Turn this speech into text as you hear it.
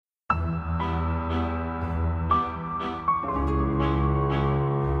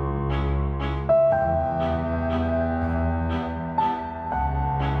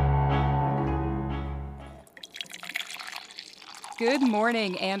Good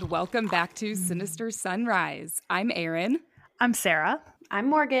morning and welcome back to Sinister Sunrise. I'm Erin. I'm Sarah. I'm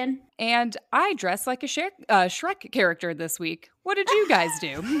Morgan. And I dress like a Shrek character this week. What did you guys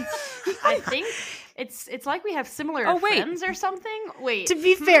do? I think it's like we have similar friends or something. Wait. To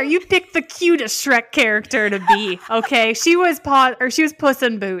be fair, you picked the cutest Shrek character to be, okay? She was Puss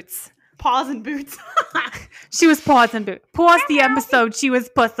in Boots. Paws and Boots. She was Paws in Boots. Pause the episode, she was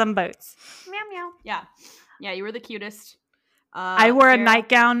Puss in Boots. Meow meow. Yeah, you were the cutest. I wore a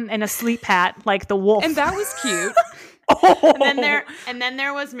nightgown and a sleep hat like the wolf. And that was cute. And then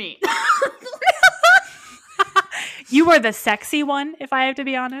there was me. You were the sexy one, if I have to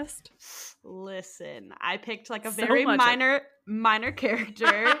be honest. Listen, I picked like a very minor character.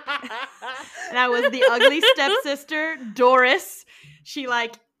 And I was the ugly stepsister, Doris. She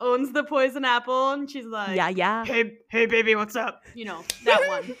like owns the poison apple and she's like, yeah. Hey baby, what's up? You know, that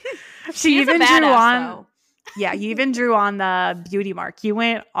one. She even drew on though. Yeah, you even drew on the beauty mark. You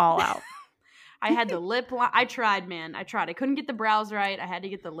went all out. I had the lip line. I tried, man. I couldn't get the brows right. I had to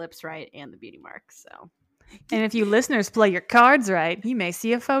get the lips right and the beauty mark. So, and if you listeners play your cards right, you may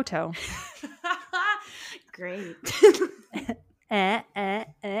see a photo. Great.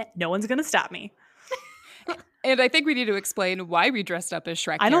 No one's gonna stop me. And I think we need to explain why we dressed up as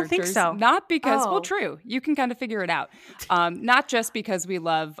Shrek characters. I don't think so. Not because, well, true. You can kind of figure it out. Not just because we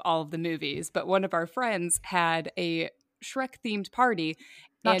love all of the movies, but one of our friends had a Shrek-themed party.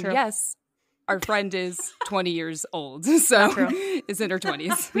 Not and true. Yes, our friend is 20 years old, so is in her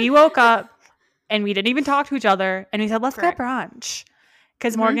 20s. We woke up and we didn't even talk to each other. And we said, let's Correct. go brunch.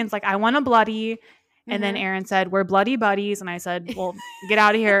 Because Morgan's like, I want a bloody. And then Erin said, we're bloody buddies. And I said, well, get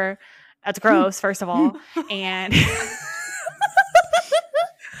out of here. That's gross, first of all. And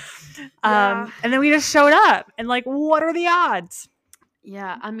and then we just showed up. And like, what are the odds?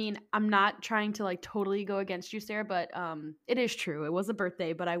 Yeah, I mean, I'm not trying to like totally go against you, Sarah, but it is true. It was a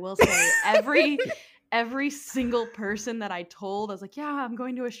birthday, but I will say every single person that I told, I was like, yeah, I'm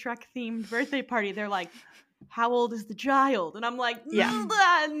going to a Shrek themed birthday party. They're like, how old is the child? And I'm like,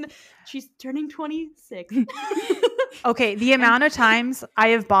 she's turning 26. Okay, the amount of times I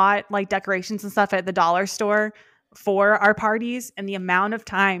have bought like decorations and stuff at the dollar store for our parties, and the amount of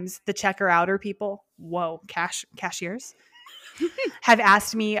times the checker outer people, cashiers, have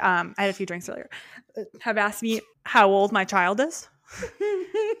asked me, I had a few drinks earlier, have asked me how old my child is.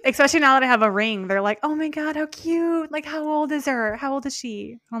 Especially now that I have a ring. They're like, oh my God, how cute. Like, how old is her? How old is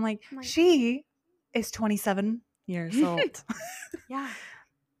she? And I'm like, she is 27 years old. Yeah.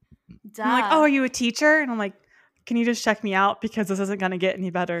 Duh. I'm like, oh, are you a teacher? And I'm like, can you just check me out because this isn't going to get any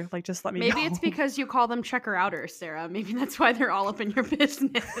better? Like, just let me Maybe know. it's because you call them checker outers, Sarah. Maybe that's why they're all up in your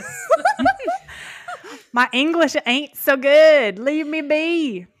business. My English ain't so good. Leave me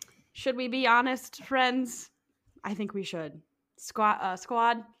be. Should we be honest, friends? I think we should.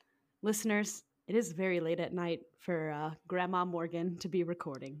 Squad, listeners, it is very late at night for Grandma Morgan to be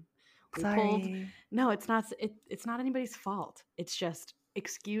recording. Sorry. No, it's not. It's not anybody's fault. It's just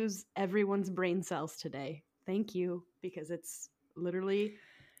excuse everyone's brain cells today. Thank you, because it's literally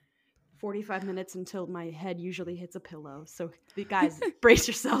 45 minutes until my head usually hits a pillow. So, guys, brace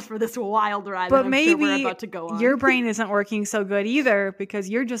yourselves for this wild ride. But that maybe we're about to go on. your brain isn't working so good either because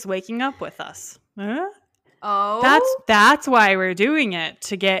you're just waking up with us. Huh? Oh, That's why we're doing it,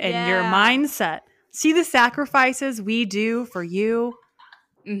 to get in your Yeah. mindset. See the sacrifices we do for you.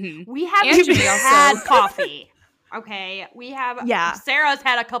 Mm-hmm. we haven't And even we also- had coffee. Okay, we have. Yeah. Sarah's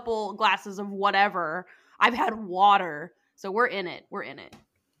had a couple glasses of whatever. I've had water, so we're in it. We're in it.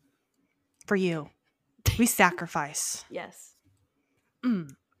 For you. We sacrifice. Yes. And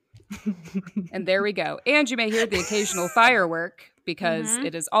there we go. And you may hear the occasional firework because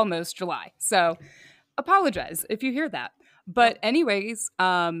it is almost July. So apologize if you hear that. But anyways,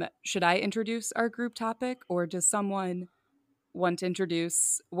 should I introduce our group topic, or does someone want to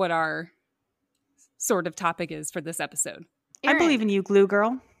introduce what our sort of topic is for this episode? I believe in you, glue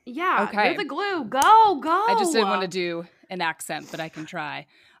girl. Yeah, Okay. you're the glue. Go. I just didn't want to do an accent, but I can try.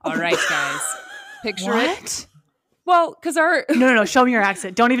 All right, guys. Picture it. What? Well, because our No. Show me your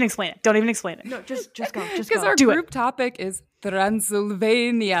accent. Don't even explain it. No, just go. Just because go. our Do it. group topic is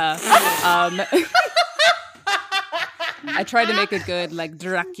Transylvania. I try to make a good like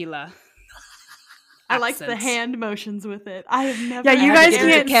Dracula. I like the accent. hand motions with it. I have never. Yeah, you I guys had to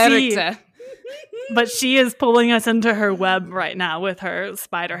get into can't see. character. But she is pulling us into her web right now with her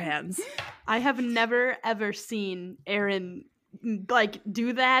spider hands. I have never ever seen Erin like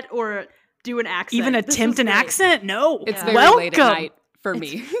do that or do an accent. Even This attempt was an great. accent? No. It's Yeah. very Welcome. late at night for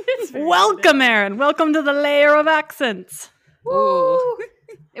me. It's very Welcome, Erin. Welcome to the layer of accents. Ooh.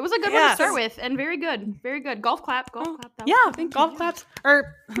 It was a good one to start with, and very good. Very good. Golf clap. Golf clap. That was good. Golf claps.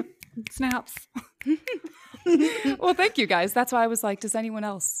 Or snaps. Well, thank you, guys. That's why I was like, does anyone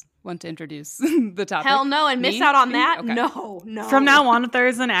else want to introduce the topic? Hell no, and miss out on that? Okay. No. From now on, if there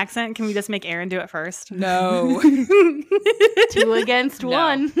is an accent, can we just make Aaron do it first? No. 2 against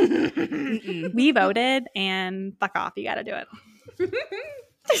 1. We voted, and fuck off. You got to do it.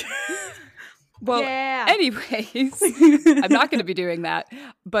 Well, anyways, I'm not going to be doing that.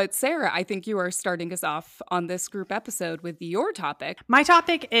 But Sarah, I think you are starting us off on this group episode with your topic. My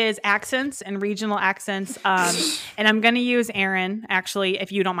topic is accents and regional accents. And I'm going to use Aaron, actually,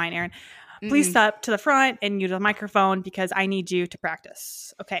 if you don't mind, Aaron. Please step to the front and use the microphone because I need you to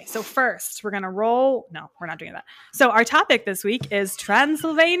practice. Okay, so first we're going to roll. No, we're not doing that. So our topic this week is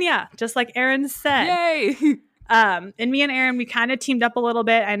Transylvania, just like Aaron said. Yay! And me and Aaron, we kind of teamed up a little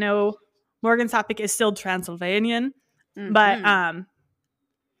bit. I know Morgan's topic is still Transylvanian, but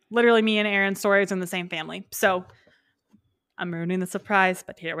literally me and Aaron's stories are in the same family. So I'm ruining the surprise,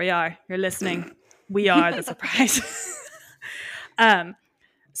 but here we are. You're listening. We are the surprise.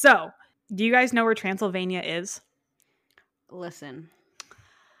 So do you guys know where Transylvania is? Listen,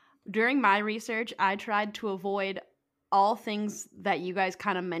 during my research, I tried to avoid all things that you guys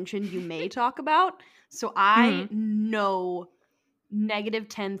kind of mentioned you may talk about. So I know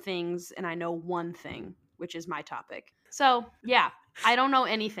 -10 things, and I know 1 thing, which is my topic. So, yeah, I don't know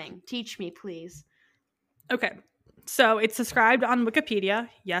anything. Teach me, please. Okay. So it's described on Wikipedia.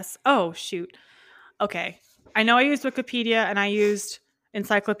 Yes. Oh, shoot. Okay. I know I used Wikipedia, and I used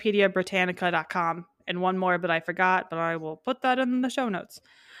encyclopediabritannica.com, and one more, but I forgot, but I will put that in the show notes.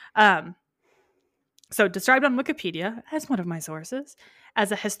 So described on Wikipedia, as one of my sources,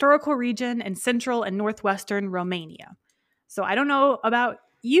 as a historical region in central and northwestern Romania. So I don't know about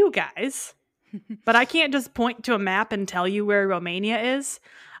you guys, but I can't just point to a map and tell you where Romania is.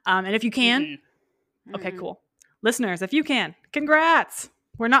 And if you can, okay, cool. Listeners, if you can, congrats.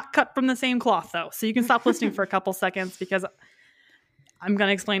 We're not cut from the same cloth, though. So you can stop listening for a couple seconds because I'm going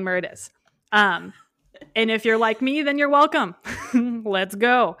to explain where it is. And if you're like me, then you're welcome. Let's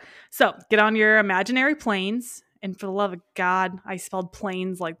go. So get on your imaginary planes. And for the love of God, I spelled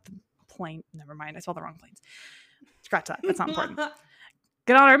planes like the plane. Never mind. I spelled the wrong planes. Scratch that. That's not important.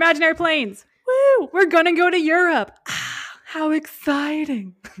 Get on our imaginary planes. Woo! We're going to go to Europe. How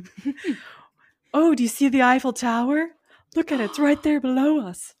exciting. Oh, do you see the Eiffel Tower? Look at it. It's right there below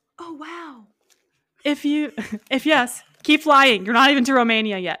us. Oh, wow. If yes, keep flying. You're not even to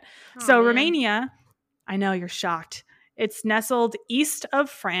Romania yet. Oh, so man. Romania, I know you're shocked. It's nestled east of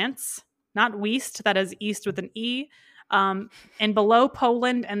France, not west, that is east with an E, and below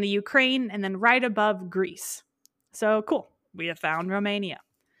Poland and the Ukraine, and then right above Greece. So cool. We have found Romania.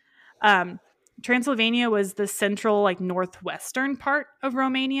 Transylvania was the central, like northwestern part of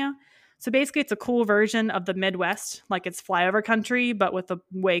Romania. So basically it's a cool version of the Midwest, like it's flyover country, but with a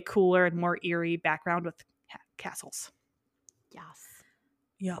way cooler and more eerie background with castles.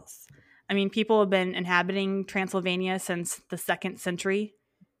 Yes. I mean, people have been inhabiting Transylvania since the 2nd century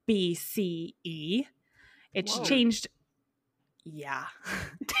BCE. It's changed. Yeah.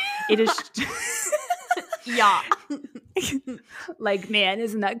 It is. Yeah. Like, man,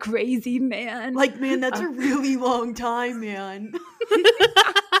 isn't that crazy, man? Like, man, that's a really long time, man.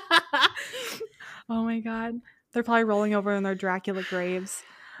 Oh my God. They're probably rolling over in their Dracula graves.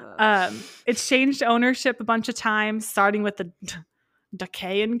 It's changed ownership a bunch of times, starting with the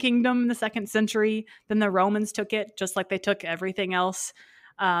Dacian kingdom in the 2nd century. Then the Romans took it, just like they took everything else.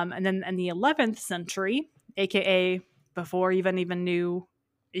 And then in the 11th century, aka before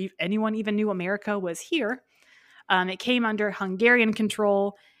anyone even knew America was here, it came under Hungarian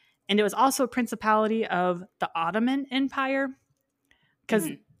control, and it was also a principality of the Ottoman Empire. Because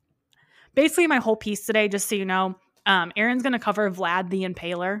basically my whole piece today, just so you know, Aaron's going to cover Vlad the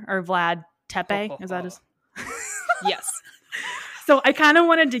Impaler, or Vlad Tepe. Is that his? Yes. So I kind of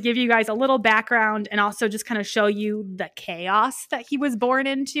wanted to give you guys a little background and also just kind of show you the chaos that he was born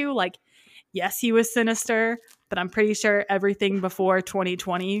into. Like, yes, he was sinister, but I'm pretty sure everything before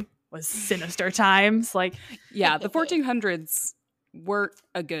 2020 was sinister times. Like, yeah, the 1400s weren't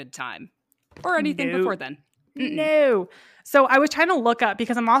a good time, or anything before then. No. So I was trying to look up,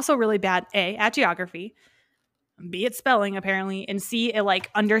 because I'm also really bad, A, at geography, B, at spelling, apparently, and C, at like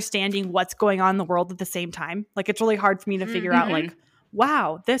understanding what's going on in the world at the same time. Like, it's really hard for me to figure out, like,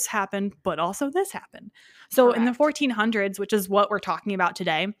 wow, this happened, but also this happened. So in the 1400s, which is what we're talking about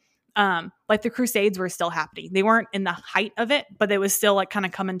today, like the Crusades were still happening. They weren't in the height of it, but it was still like kind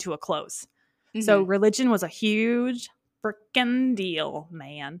of coming to a close. So religion was a huge freaking deal,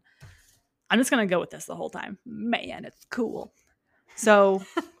 man. I'm just going to go with this the whole time. Man, it's cool. So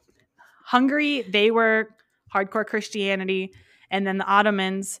Hungary, they were hardcore Christianity, and then the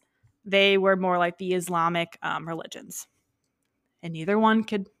Ottomans, they were more like the Islamic religions. And neither one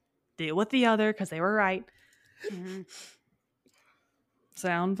could deal with the other because they were right. Mhm.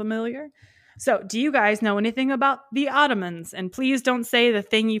 Sound familiar? So, do you guys know anything about the Ottomans? And please don't say the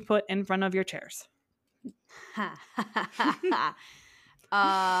thing you put in front of your chairs.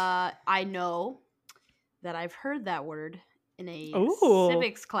 I know that I've heard that word in a Ooh.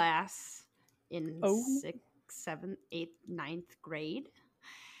 civics class in Oh. 6th, 7th, 8th, 9th grade.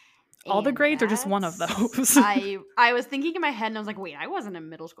 All the And grades or just one of that's- those? I was thinking in my head and I was like, wait, I wasn't in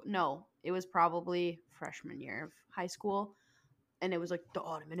middle school. No, it was probably freshman year of high school. And it was like the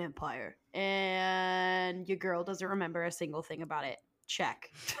Ottoman Empire. And your girl doesn't remember a single thing about it.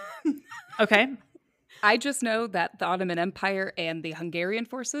 Check. Okay. I just know that the Ottoman Empire and the Hungarian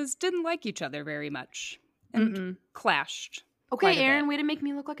forces didn't like each other very much and clashed. Okay, quite a Aaron, bit. way to make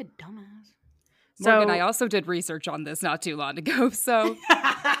me look like a dumbass. Morgan, So- I also did research on this not too long ago, so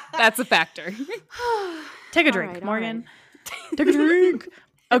that's a factor. Take a All drink, right, all Morgan. right. Take a drink.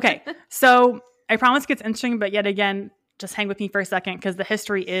 Okay. So I promise it gets interesting, but yet again, just hang with me for a second because the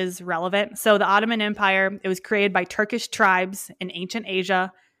history is relevant. So the Ottoman Empire, it was created by Turkish tribes in ancient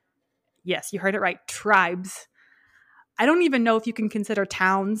Asia. Yes, you heard it right. Tribes. I don't even know if you can consider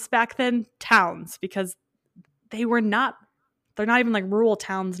towns back then towns because they're not even like rural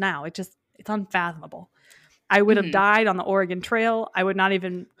towns now. It's unfathomable. I would have died on the Oregon Trail. I would not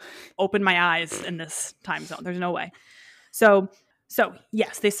even open my eyes in this time zone. There's no way. So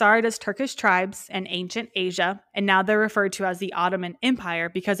yes, they started as Turkish tribes in ancient Asia, and now they're referred to as the Ottoman Empire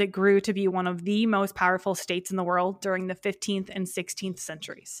because it grew to be one of the most powerful states in the world during the 15th and 16th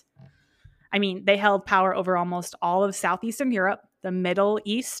centuries. I mean, they held power over almost all of Southeastern Europe, the Middle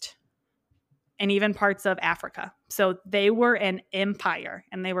East, and even parts of Africa. So they were an empire,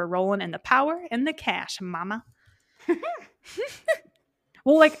 and they were rolling in the power and the cash, mama.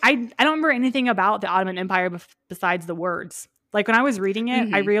 Well, like, I don't remember anything about the Ottoman Empire besides the words. Like, when I was reading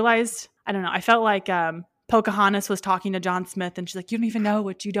it, I realized, I don't know, I felt like Pocahontas was talking to John Smith, and she's like, you don't even know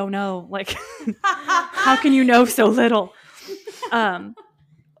what you don't know. Like, how can you know so little?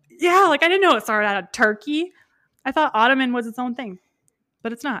 Yeah, like, I didn't know it started out of Turkey. I thought Ottoman was its own thing,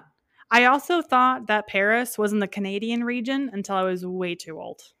 but it's not. I also thought that Paris was in the Canadian region until I was way too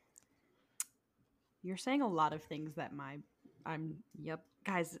old. You're saying a lot of things that yep.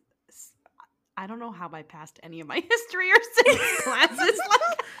 Guys, I don't know how I passed any of my history or civics classes.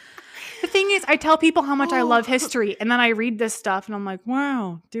 The thing is, I tell people how much I love history, and then I read this stuff, and I'm like,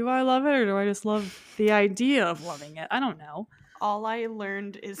 wow, do I love it, or do I just love the idea of loving it? I don't know. All I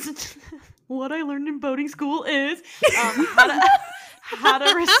learned is what I learned in boating school is how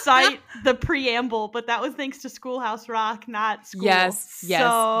to recite the preamble, but that was thanks to Schoolhouse Rock, not school. Yes.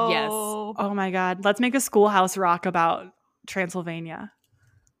 Oh my God. Let's make a Schoolhouse Rock about Transylvania.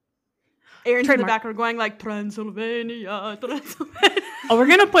 Aaron's in the Trademark. background going like, Transylvania, Transylvania. Oh, we're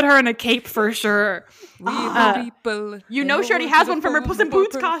going to put her in a cape for sure. You know she already has one from her Puss in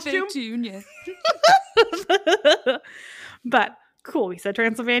Boots costume. Union. But cool. We said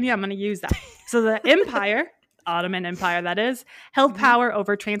Transylvania. I'm going to use that. So the empire, Ottoman Empire that is, held power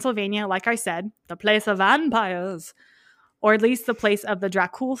over Transylvania, like I said, the place of vampires, or at least the place of the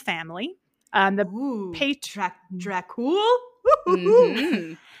Dracul family. Dracul?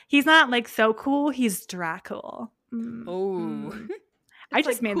 Mm-hmm. He's not like so cool. He's Dracul. Oh. I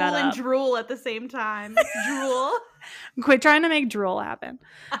just made cool that up. and drool at the same time. Drool. Quit trying to make drool happen.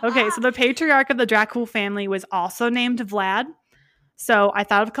 Okay, so the patriarch of the Dracul family was also named Vlad. So I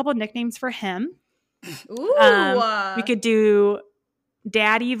thought of a couple of nicknames for him. Ooh. We could do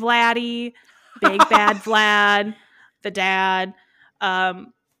Daddy Vladdy, Big Bad Vlad, the dad.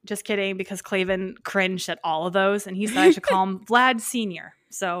 Just kidding, because Clavin cringed at all of those, and he said I should call him Vlad Senior.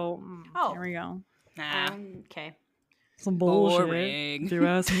 So there we go. Okay. Some bullshit. Boring. If you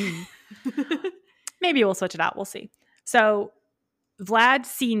ask me. Maybe we'll switch it out. We'll see. So Vlad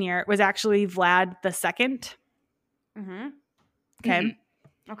Senior was actually Vlad the Second. Mm-hmm. Okay.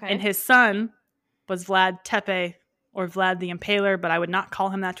 Okay. And his son was Vlad Tepe, or Vlad the Impaler, but I would not call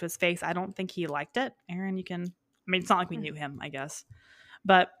him that to his face. I don't think he liked it. Aaron, you can... I mean, it's not like we knew him, I guess.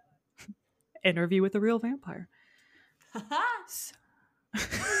 But Interview with a Real Vampire.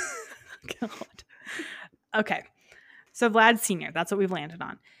 God. Okay. So Vlad Sr., that's what we've landed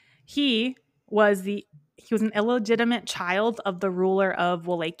on. He was an illegitimate child of the ruler of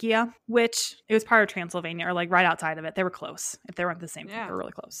Wallachia, which it was part of Transylvania, or like right outside of it. They were close. If they weren't the same thing, they were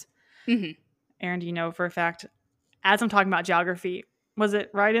really close. Mm-hmm. Aaron, do you know for a fact, as I'm talking about geography, Was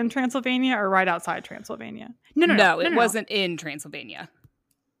it right in Transylvania or right outside Transylvania? No, it wasn't in Transylvania.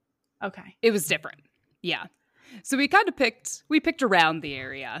 Okay. It was different. Yeah. So we picked around the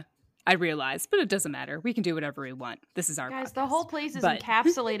area, I realized, but it doesn't matter. We can do whatever we want. This is our Guys, podcast. the whole place is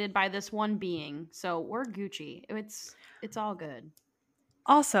encapsulated by this one being, so we're Gucci. It's all good.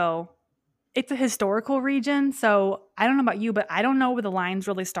 Also, it's a historical region, so I don't know about you, but I don't know where the lines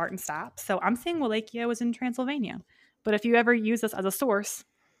really start and stop. So I'm saying Wallachia was in Transylvania. But if you ever use this as a source,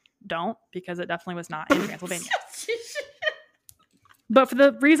 don't, because it definitely was not in Transylvania. But for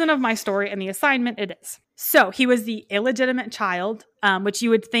the reason of my story and the assignment, it is. So he was the illegitimate child, which you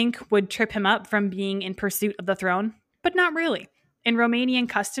would think would trip him up from being in pursuit of the throne, but not really. In Romanian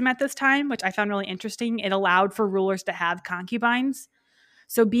custom at this time, which I found really interesting, it allowed for rulers to have concubines.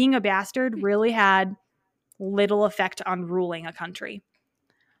 So being a bastard really had little effect on ruling a country.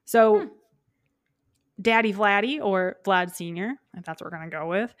 So Daddy Vladdy, or Vlad Sr., if that's what we're going to go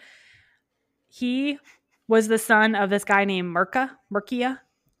with, he was the son of this guy named Murkia.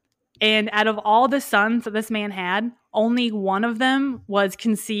 And out of all the sons that this man had, only one of them was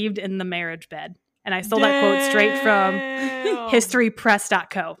conceived in the marriage bed. And I stole that quote straight from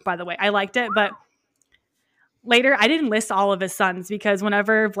historypress.co, by the way. I liked it, but later I didn't list all of his sons because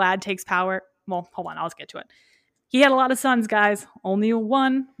whenever Vlad takes power, well, hold on, I'll just get to it. He had a lot of sons, guys. Only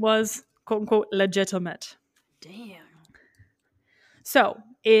one was, quote unquote, legitimate. Damn. So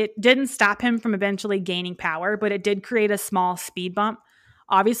it didn't stop him from eventually gaining power, but it did create a small speed bump.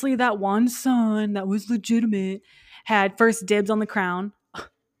 Obviously, that one son that was legitimate had first dibs on the crown.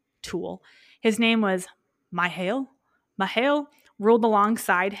 Tool. His name was Mihail. Mihail ruled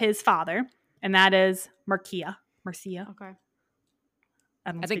alongside his father, and that is Mercia. Okay.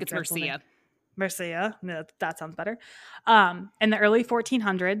 I think it's Mercia. Mercia. No, that sounds better. In the early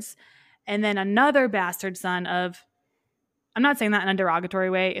 1400s. And then another bastard son of, I'm not saying that in a derogatory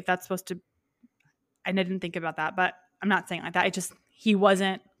way, if that's supposed to, I didn't think about that, but I'm not saying it like that. It just, he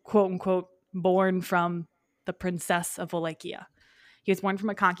wasn't, quote unquote, born from the princess of Wallachia. He was born from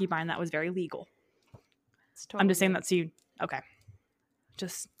a concubine that was very legal. Totally I'm just saying that so you, okay.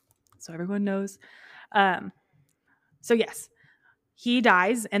 Just so everyone knows. So yes, he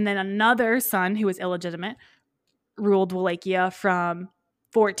dies, and then another son who was illegitimate ruled Wallachia from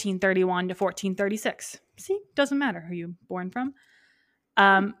 1431 to 1436. See, doesn't matter who you're born from.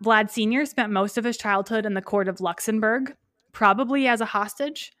 Vlad Sr. spent most of his childhood in the court of Luxembourg, probably as a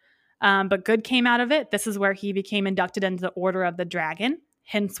hostage, but good came out of it. This is where he became inducted into the Order of the Dragon,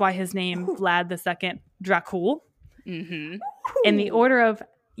 hence why his name, Vlad II Dracul. Mm-hmm. And the Order of,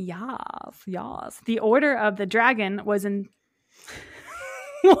 the Order of the Dragon was in,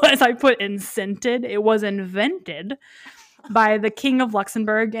 incented. It was invented by the King of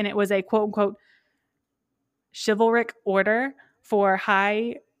Luxembourg, and it was a quote-unquote chivalric order for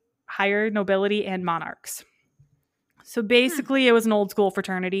higher nobility and monarchs. So basically, it was an old school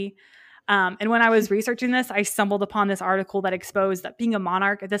fraternity. And when I was researching this, I stumbled upon this article that exposed that being a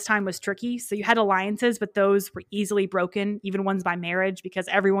monarch at this time was tricky. So you had alliances, but those were easily broken, even ones by marriage, because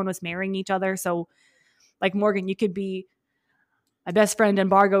everyone was marrying each other. So like Morgan, you could be my best friend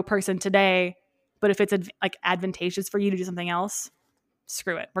embargo person today, but if it's like advantageous for you to do something else,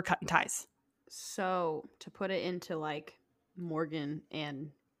 screw it. We're cutting ties. So to put it into like Morgan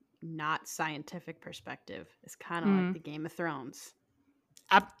and not scientific perspective, it's kind of like the Game of Thrones.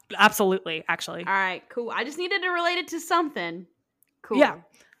 Absolutely, actually. All right, cool. I just needed to relate it to something. Cool. Yeah.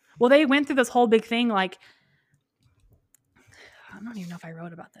 Well, they went through this whole big thing. Like, I don't even know if I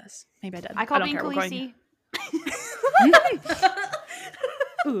wrote about this. Maybe I did. I call being Khaleesi.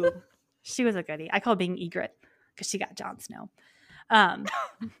 Ooh, she was a goodie. I call being Egret because she got Jon Snow.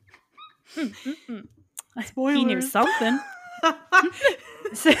 He knew something.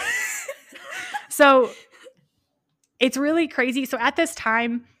 So it's really crazy. So at this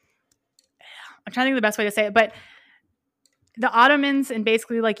time, I'm trying to think of the best way to say it, but the Ottomans and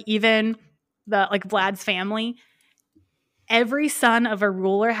basically like even the like Vlad's family, every son of a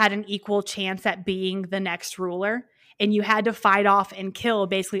ruler had an equal chance at being the next ruler. And you had to fight off and kill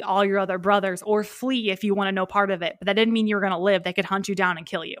basically all your other brothers or flee if you want to know part of it. But that didn't mean you were going to live. They could hunt you down and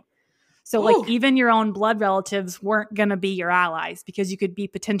kill you. So like even your own blood relatives weren't going to be your allies because you could be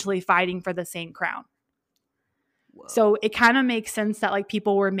potentially fighting for the same crown. Whoa. So it kind of makes sense that like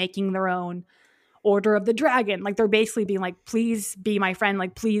people were making their own Order of the Dragon. Like they're basically being like, please be my friend.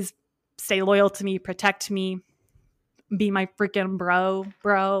 Like, please stay loyal to me, protect me, be my freaking bro,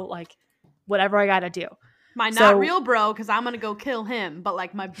 like whatever I got to do. My not real bro, because I'm going to go kill him, but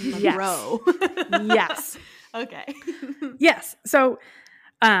like my yes. bro. Yes. Okay. Yes. So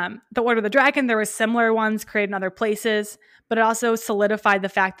The Order of the Dragon, there were similar ones created in other places, but it also solidified the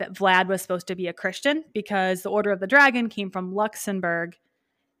fact that Vlad was supposed to be a Christian because the Order of the Dragon came from Luxembourg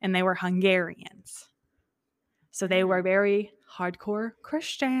and they were Hungarians. So they were very hardcore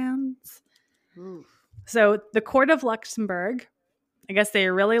Christians. Oof. So the court of Luxembourg, I guess they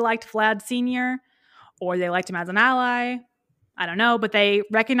really liked Vlad Sr., or they liked him as an ally. I don't know, but they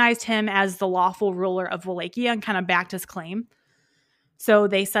recognized him as the lawful ruler of Wallachia and kind of backed his claim. So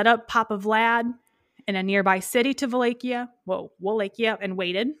they set up Papa Vlad in a nearby city to Wallachia, and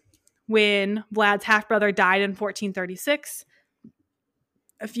waited. When Vlad's half-brother died in 1436,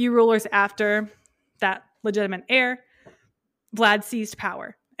 a few rulers after that legitimate heir, Vlad seized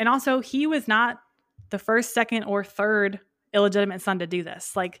power. And also, he was not the first, second, or third illegitimate son to do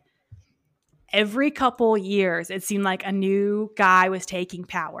this. Like, every couple years, it seemed like a new guy was taking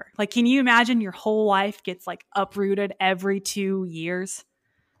power. Like, can you imagine your whole life gets, like, uprooted every 2 years?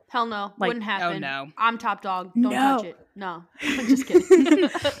 Hell no. Like, wouldn't happen. oh, no. I'm top dog. Don't No. touch it. No. I'm just kidding.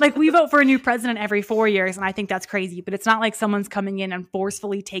 Like, we vote for a new president every 4 years, and I think that's crazy. But it's not like someone's coming in and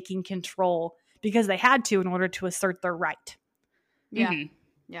forcefully taking control because they had to in order to assert their right. Yeah. Mhm.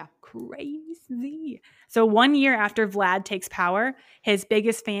 Yeah. Crazy. So 1 year after Vlad takes power, his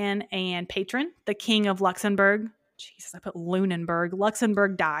biggest fan and patron, the King of Luxembourg, Jesus, I put Lunenburg,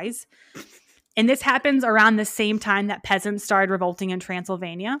 Luxembourg, dies. And this happens around the same time that peasants started revolting in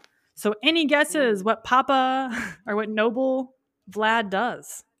Transylvania. So any guesses what Papa or what noble Vlad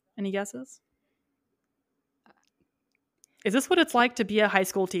does? Any guesses? Is this what it's like to be a high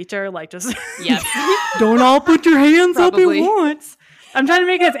school teacher? Like, just Yes. don't all put your hands Probably. up at once. I'm trying to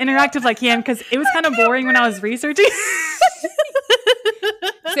make it as interactive as I can because it was kind of boring when I was researching.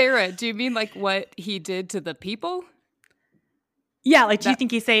 Sarah, do you mean like what he did to the people? Yeah, like, do you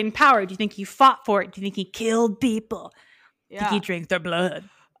think he stayed in power? Do you think he fought for it? Do you think he killed people? Do you Yeah. think he drank their blood?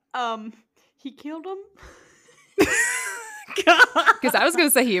 He killed him. Because I was going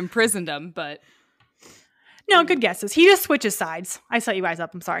to say he imprisoned them, but No, good guesses. He just switches sides. I set you guys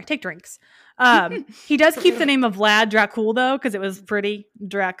up. I'm sorry. Take drinks. He does keep the name of Vlad Dracul, though, because it was pretty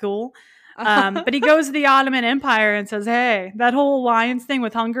Dracul. But he goes to the Ottoman Empire and says, hey, that whole alliance thing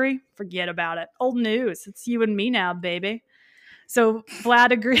with Hungary, forget about it. Old news. It's you and me now, baby. So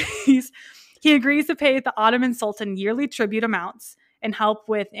Vlad agrees. He agrees to pay the Ottoman Sultan yearly tribute amounts and help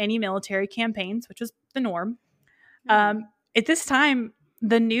with any military campaigns, which is the norm. At this time,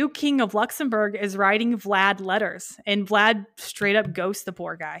 the new king of Luxembourg is writing Vlad letters, and Vlad straight up ghosts the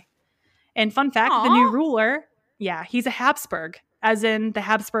poor guy. And fun fact, the new ruler, he's a Habsburg, as in the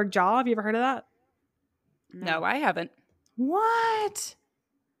Habsburg jaw. Have you ever heard of that? no, I haven't. What?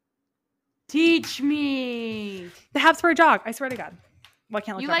 Teach me. The Habsburg jaw. I swear to God. Well, I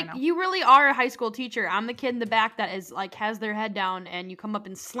can't look You it up right now. you really are a high school teacher. I'm the kid in the back that is like has their head down, and you come up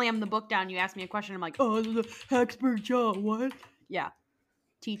and slam the book down. You ask me a question. I'm like, oh, the Habsburg jaw. What? Yeah.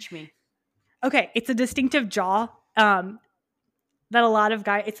 Teach me. Okay, it's a distinctive jaw that a lot of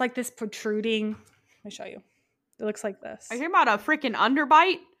guys, it's like this protruding. Let me show you. It looks like this. Are you talking about a freaking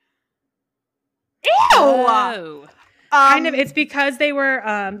underbite? Ew! Oh. Kind of. It's because they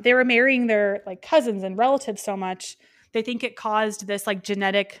were marrying their like cousins and relatives so much. They think it caused this like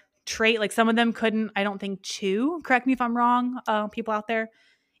genetic trait. Like some of them couldn't, I don't think, chew. Correct me if I'm wrong, people out there.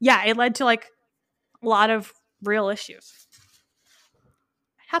 Yeah, it led to like a lot of real issues.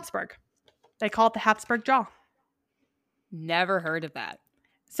 Habsburg. They call it the Habsburg jaw. Never heard of that.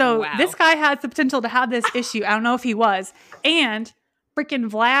 So Wow. this guy has the potential to have this issue. I don't know if he was. And freaking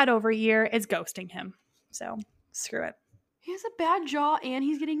Vlad over here is ghosting him. So screw it. He has a bad jaw and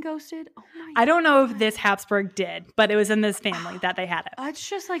he's getting ghosted. Oh my! I don't know if this Habsburg did, but it was in this family that they had it. That's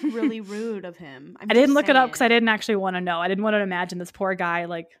just like really rude of him. I didn't look it up because I didn't actually want to know. I didn't want to imagine this poor guy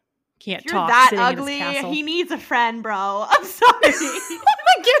like can't If you're talk. that sitting ugly, in his castle. he needs a friend, bro. I'm sorry. Oh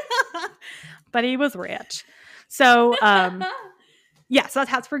my God. But he was rich. So yeah, so that's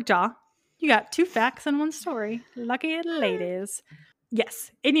Habsburg jaw. You got 2 facts and 1 story. Lucky ladies.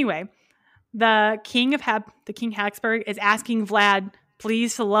 Yes. Anyway, the King Habsburg is asking Vlad,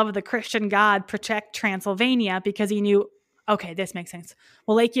 please, for the love of the Christian God, protect Transylvania, because he knew, okay, this makes sense.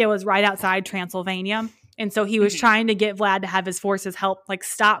 Wallachia was right outside Transylvania. And so he was trying to get Vlad to have his forces help like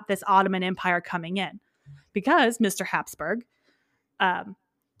stop this Ottoman Empire coming in. Because Mr. Habsburg,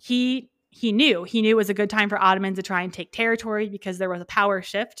 he knew it was a good time for Ottomans to try and take territory because there was a power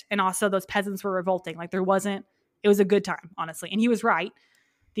shift. And also those peasants were revolting. Like it was a good time, honestly. And he was right.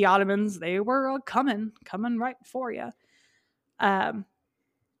 The Ottomans, they were coming right for you. Yeah.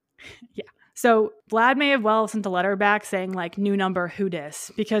 So Vlad may have well sent a letter back saying like new number who dis,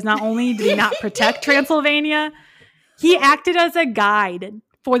 because not only did he not protect Transylvania, he acted as a guide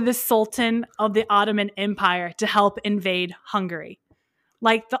for the Sultan of the Ottoman Empire to help invade Hungary.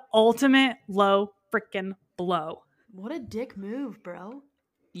 Like the ultimate low freaking blow. What a dick move, bro.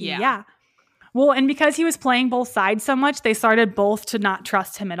 Yeah. Well, and because he was playing both sides so much, they started both to not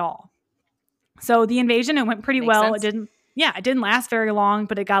trust him at all. So the invasion, it went pretty well. Sense. It didn't last very long,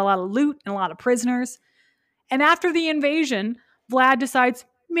 but it got a lot of loot and a lot of prisoners. And after the invasion, Vlad decides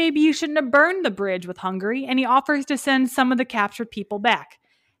maybe you shouldn't have burned the bridge with Hungary, and he offers to send some of the captured people back.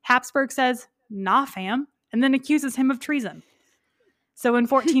 Habsburg says, nah, fam, and then accuses him of treason. So in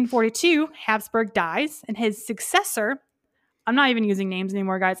 1442, Habsburg dies, and his successor, I'm not even using names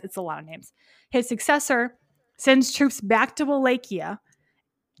anymore, guys. It's a lot of names. His successor sends troops back to Wallachia,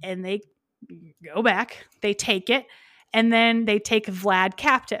 and they go back. They take it, and then they take Vlad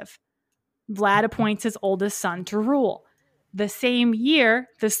captive. Vlad appoints his oldest son to rule. The same year,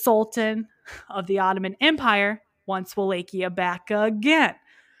 the Sultan of the Ottoman Empire wants Wallachia back again.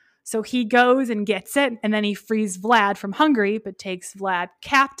 So he goes and gets it, and then he frees Vlad from Hungary, but takes Vlad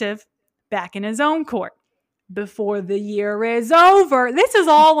captive back in his own court. Before the year is over, this is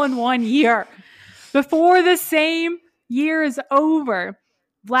all in 1 year. Before the same year is over,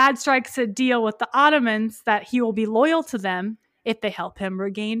 Vlad strikes a deal with the Ottomans that he will be loyal to them if they help him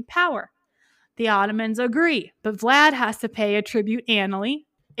regain power. The Ottomans agree, but Vlad has to pay a tribute annually.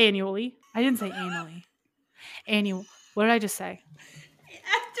 I didn't say annually. Annual. What did I just say?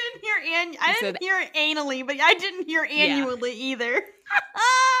 I didn't hear anally, but I didn't hear annually either.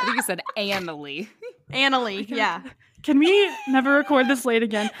 I think you said annually. Annually, yeah. Can we never record this late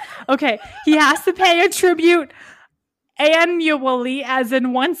again? Okay, he has to pay a tribute annually, as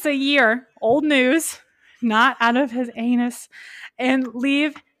in once a year. Old news, not out of his anus, and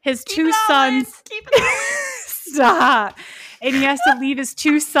leave his two sons. Keep it going. Stop. And he has to leave his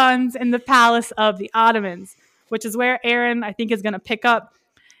two sons in the palace of the Ottomans, which is where Aaron, I think, is going to pick up.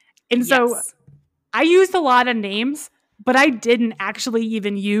 And so I used a lot of names, but I didn't actually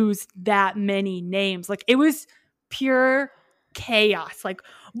even use that many names. Like, it was pure chaos. Like,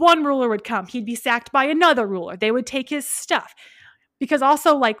 one ruler would come, he'd be sacked by another ruler. They would take his stuff. Because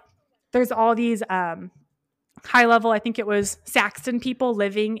also, like, there's all these high level, I think it was Saxon people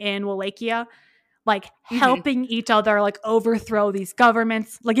living in Wallachia, like helping each other, like overthrow these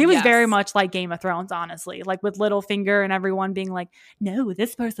governments. Like, it was very much like Game of Thrones, honestly, like with Littlefinger and everyone being like, no,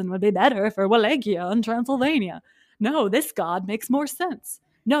 this person would be better for Wallachia and Transylvania. No, this god makes more sense.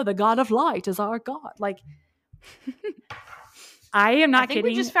 No, the god of light is our god. Like, I am not kidding.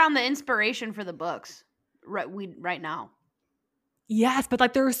 We just found the inspiration for the books right now. Yes, but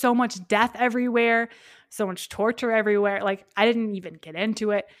like there was so much death everywhere, so much torture everywhere. Like, I didn't even get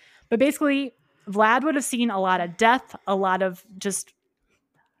into it. But basically, Vlad would have seen a lot of death, a lot of just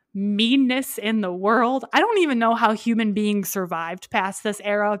meanness in the world. I don't even know how human beings survived past this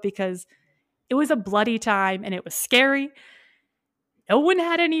era, because it was a bloody time and it was scary. No one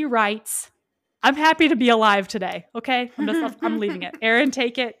had any rights. I'm happy to be alive today. Okay, I'm leaving it. Aaron,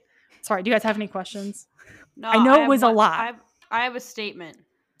 take it. Sorry, do you guys have any questions? No, I know it was a lot. I have a statement.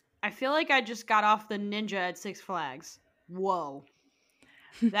 I feel like I just got off the Ninja at Six Flags. Whoa.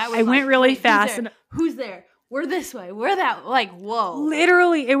 That was I went really fast. Who's there? We're this way. We're that. Like, whoa.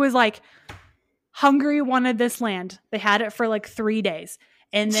 Literally, it was like Hungary wanted this land. They had it for like 3 days.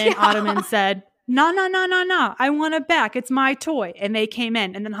 And then Ottoman said, no, I want it back. It's my toy. And they came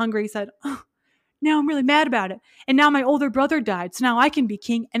in. And then Hungary said, oh, now I'm really mad about it. And now my older brother died. So now I can be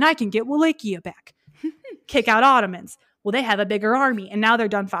king and I can get Wallachia back. Kick out Ottomans. Well, they have a bigger army. And now they're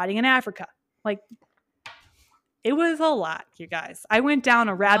done fighting in Africa. Like, it was a lot, you guys. I went down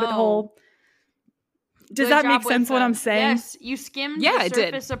a rabbit hole. Does that make sense what I'm saying? Yes, you skimmed the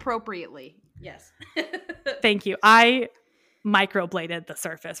surface appropriately. Yes. Thank you. I microbladed the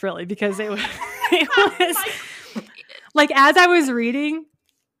surface, really, because it was like, as I was reading,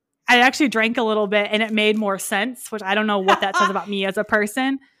 I actually drank a little bit and it made more sense, which I don't know what that says about me as a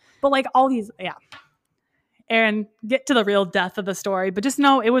person. But like all these, Aaron, get to the real depth of the story. But just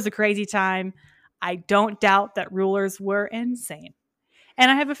know it was a crazy time. I don't doubt that rulers were insane. And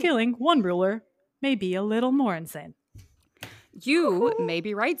I have a feeling one ruler may be a little more insane. You may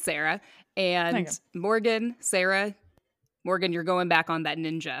be right, Sarah. And Morgan, you're going back on that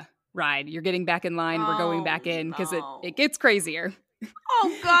ninja ride. You're getting back in line. We're going back in because it gets crazier.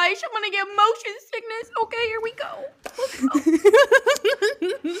 Oh, gosh, I'm going to get motion sickness. Okay, here we go.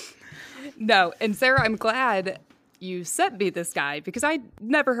 No, and Sarah, I'm glad you sent me this guy because I'd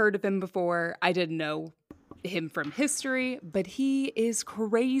never heard of him before. I didn't know him from history, but he is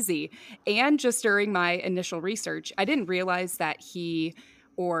crazy. And just during my initial research, I didn't realize that he,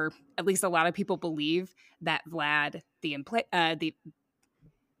 or at least a lot of people believe that Vlad, the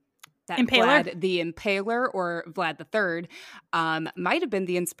that Impaler? Vlad the Impaler, or Vlad the Third, might have been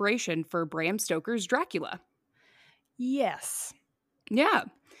the inspiration for Bram Stoker's Dracula. Yes. Yeah.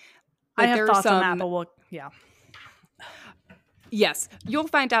 I have there's thoughts on that, but yeah. Yes, you'll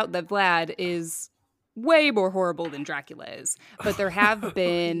find out that Vlad is way more horrible than Dracula is. But there have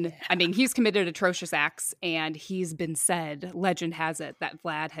been, I mean, he's committed atrocious acts, and he's been said, legend has it, that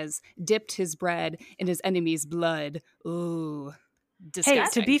Vlad has dipped his bread in his enemy's blood. Ooh, disgusting. Hey,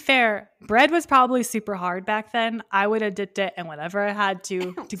 to be fair, bread was probably super hard back then. I would have dipped it in whatever I had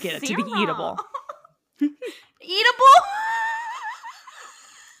to get it to be eatable. Eatable?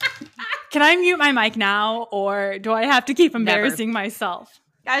 Can I mute my mic now, or do I have to keep embarrassing myself?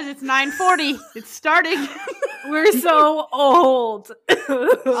 Guys, it's 9:40. It's starting. We're so old.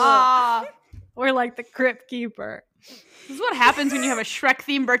 Ah, We're like the Crypt Keeper. this is what happens when you have a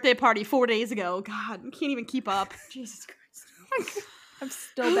Shrek-themed birthday party 4 days ago. God, I can't even keep up. Jesus Christ. I'm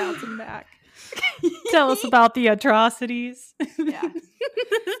still bouncing back. Tell us about the atrocities. Yeah.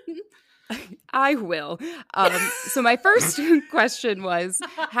 I will. So my first question was,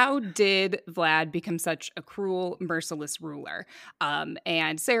 how did Vlad become such a cruel, merciless ruler?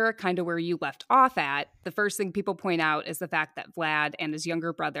 And Sarah, kind of where you left off at, the first thing people point out is the fact that Vlad and his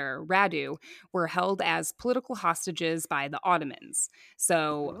younger brother, Radu, were held as political hostages by the Ottomans.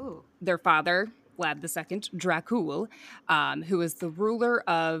 So their father, Vlad II, Dracul, who was the ruler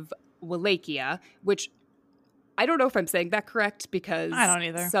of Wallachia, which I don't know if I'm saying that correct, because I don't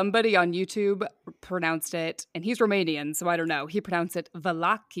either. Somebody on YouTube pronounced it, and he's Romanian, so I don't know. He pronounced it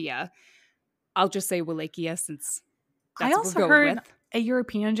Wallachia. I'll just say Wallachia since that's I what also we're heard going with. a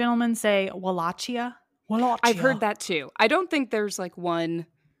European gentleman say Wallachia. I've heard that too. I don't think there's like one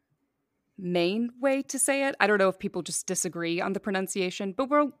main way to say it. I don't know if people just disagree on the pronunciation, but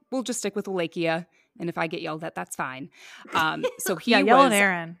we'll just stick with Wallachia, and if I get yelled at, that's fine. So he yell was at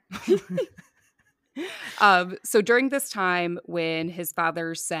Aaron. So during this time when his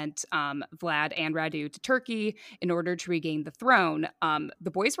father sent Vlad and Radu to Turkey in order to regain the throne,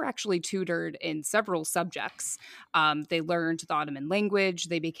 the boys were actually tutored in several subjects. They learned the Ottoman language,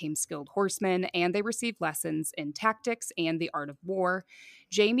 they became skilled horsemen, and they received lessons in tactics and the art of war.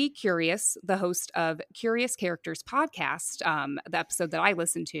 Jamie Curious, the host of Curious Characters podcast, the episode that I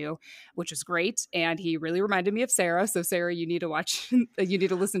listened to, which was great, and he really reminded me of Sarah. So Sarah, you need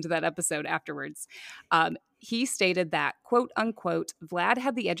to listen to that episode afterwards. He stated that, quote unquote, Vlad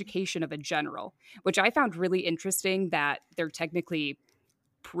had the education of a general, which I found really interesting, that they're technically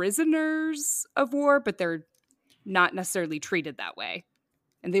prisoners of war, but they're not necessarily treated that way.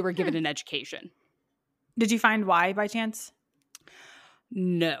 And they were given an education. Did you find why by chance?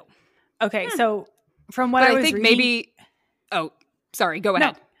 No. Okay, so from what But I was think reading, maybe. Oh, sorry. Go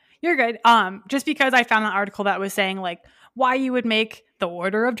ahead. No, you're good. Just because I found an article that was saying like why you would make the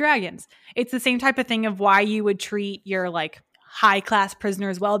Order of Dragons. It's the same type of thing of why you would treat your like high class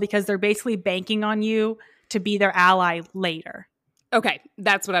prisoners well, because they're basically banking on you to be their ally later. Okay,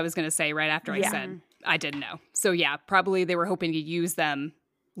 that's what I was going to say right after I said I didn't know. So yeah, probably they were hoping to use them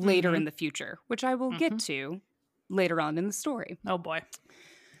later in the future, which I will get to later on in the story. Oh boy.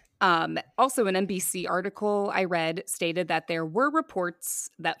 Also, an NBC article I read stated that there were reports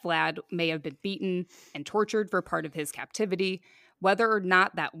that Vlad may have been beaten and tortured for part of his captivity. Whether or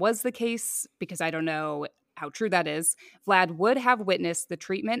not that was the case, because I don't know how true that is, Vlad would have witnessed the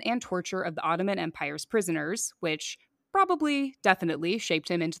treatment and torture of the Ottoman Empire's prisoners, which probably, definitely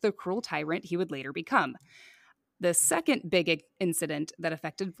shaped him into the cruel tyrant he would later become. The second big incident that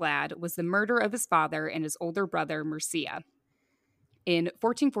affected Vlad was the murder of his father and his older brother, Mircea. In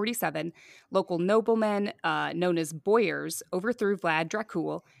 1447, local noblemen known as boyars overthrew Vlad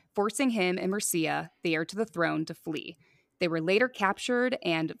Dracul, forcing him and Mircea, the heir to the throne, to flee. They were later captured,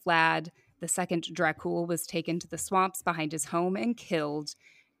 and Vlad II Dracul was taken to the swamps behind his home and killed.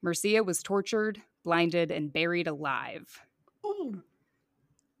 Mircea was tortured, blinded, and buried alive. Ooh.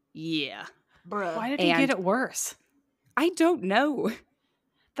 Yeah. Bruh. Why did he get it worse? I don't know.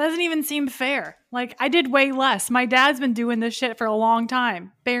 Doesn't even seem fair. Like, I did way less. My dad's been doing this shit for a long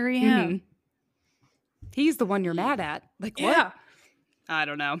time. Bury him. He's the one you're mad at. Like, what? Yeah. I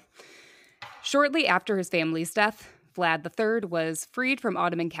don't know. Shortly after his family's death, Vlad III was freed from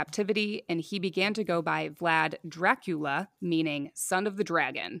Ottoman captivity, and he began to go by Vlad Dracula, meaning son of the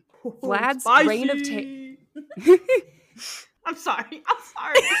dragon. Vlad's reign of I'm sorry.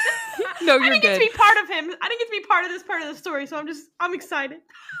 No, you're I didn't good. get to be part of him. I didn't get to be part of this part of the story, so I'm excited.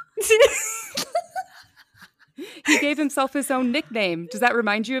 He gave himself his own nickname. Does that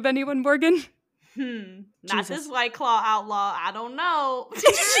remind you of anyone, Morgan? Not this White Claw outlaw. I don't know. Did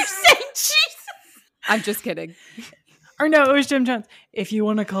you say Jesus? I'm just kidding. Or no, it was Jim Jones. If you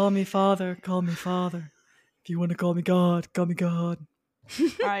want to call me father, call me father. If you want to call me God, call me God.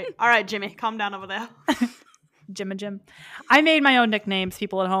 All right, Jimmy, calm down over there. Jim and Jim. I made my own nicknames,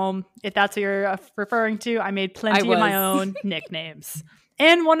 people at home. If that's what you're referring to, I made plenty of my own nicknames.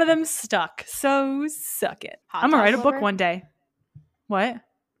 And one of them stuck. So suck it. I'm going to write a book one day. What?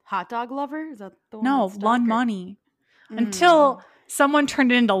 Hot dog lover? Is that the one? No, Lun Money. Until someone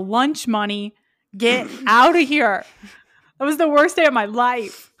turned it into lunch money. Get out of here. That was the worst day of my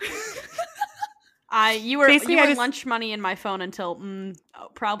life. You were lunch money in my phone until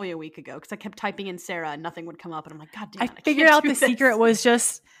probably a week ago because I kept typing in Sarah and nothing would come up. And I'm like, God damn it. I figured out the secret was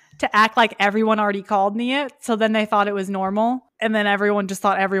just to act like everyone already called me it. So then they thought it was normal. And then everyone just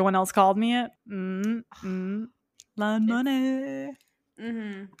thought everyone else called me it. Lun Money.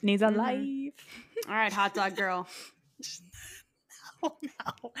 Needs a life. All right, hot dog girl. Oh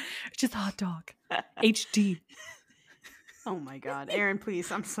no. Just hot dog. HD. Oh my God, Aaron,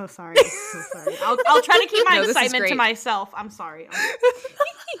 please! I'm so sorry. I'm so sorry. I'll try to keep my excitement to myself. I'm sorry.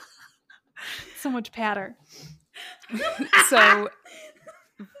 So much patter. So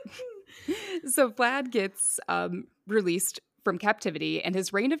Vlad gets released from captivity, and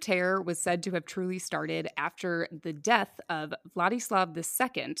his reign of terror was said to have truly started after the death of Vladislav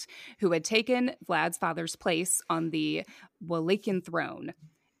II, who had taken Vlad's father's place on the Wallachian throne.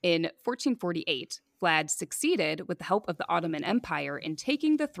 In 1448, Vlad succeeded with the help of the Ottoman Empire in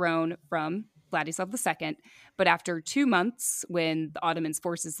taking the throne from Vladislav II, but after 2 months, when the Ottoman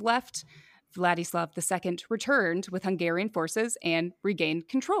forces left, Vladislav II returned with Hungarian forces and regained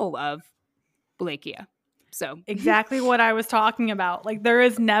control of Wallachia. So exactly what I was talking about. Like, there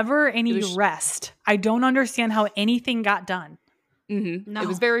is never any rest. I don't understand how anything got done. No. It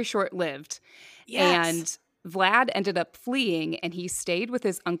was very short-lived. Yes. And Vlad ended up fleeing, and he stayed with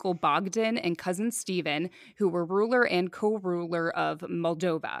his uncle Bogdan and cousin Stephen, who were ruler and co-ruler of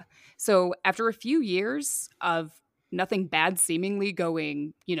Moldova. So after a few years of nothing bad seemingly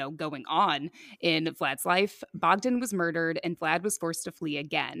going on in Vlad's life, Bogdan was murdered and Vlad was forced to flee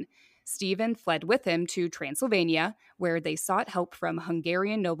again. Stephen fled with him to Transylvania, where they sought help from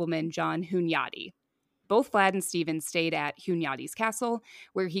Hungarian nobleman John Hunyadi. Both Vlad and Stephen stayed at Hunyadi's castle,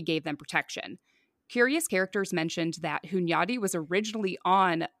 where he gave them protection. Curious characters mentioned that Hunyadi was originally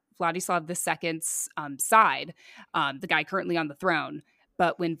on Vladislav II's side, the guy currently on the throne.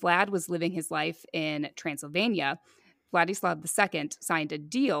 But when Vlad was living his life in Transylvania, Vladislav II signed a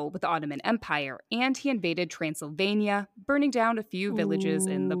deal with the Ottoman Empire, and he invaded Transylvania, burning down a few villages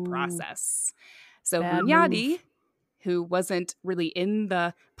in the process. So Hunyadi, who wasn't really in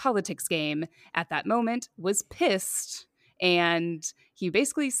the politics game at that moment, was pissed. And he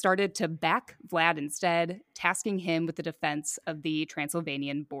basically started to back Vlad instead, tasking him with the defense of the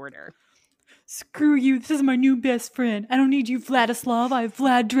Transylvanian border. Screw you, this is my new best friend. I don't need you, Vladislav. I have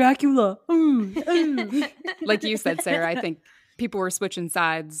Vlad Dracula. Like you said, Sarah, I think people were switching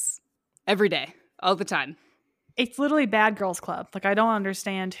sides every day, all the time. It's literally Bad Girls Club. Like, I don't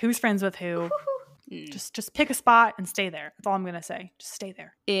understand who's friends with who. Just pick a spot and stay there. That's all I'm going to say. Just stay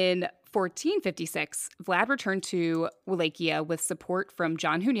there. In 1456, Vlad returned to Wallachia with support from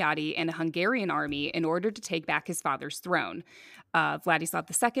John Hunyadi and a Hungarian army in order to take back his father's throne.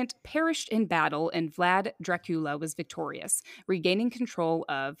 Vladislav II perished in battle, and Vlad Dracula was victorious, regaining control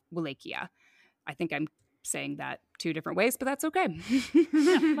of Wallachia. I think I'm saying that 2 different ways, but that's okay.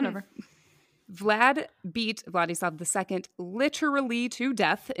 Yeah, whatever. Vlad beat Vladislav II literally to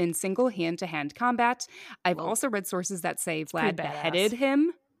death in single hand-to-hand combat. I've also read sources that say Vlad beheaded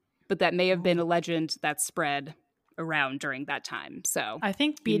him, but that may have been a legend that spread around during that time. So I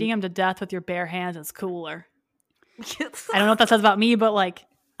think beating him to death with your bare hands is cooler. I don't know what that says about me, but like,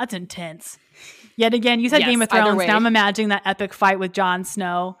 that's intense. Yet again, you said Game of Thrones. Now I'm imagining that epic fight with Jon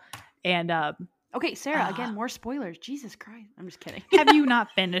Snow and okay, Sarah, again, more spoilers. Jesus Christ. I'm just kidding. Have you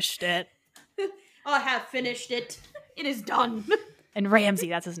not finished it? I have finished it. It is done. And Ramsay,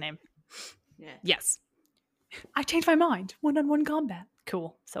 that's his name. Yeah. Yes. I changed my mind. 1-on-1 combat.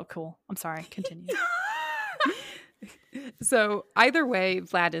 Cool. So cool. I'm sorry. Continue. So either way,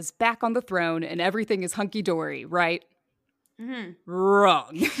 Vlad is back on the throne and everything is hunky-dory, right? Mm-hmm.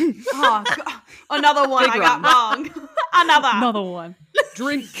 Wrong. Oh, God. Another one I got wrong. Another one.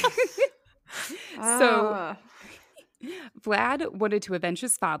 Drink. So Vlad wanted to avenge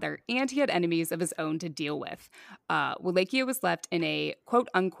his father, and he had enemies of his own to deal with. Wallachia was left in a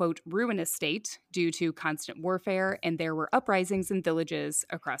quote-unquote ruinous state due to constant warfare, and there were uprisings in villages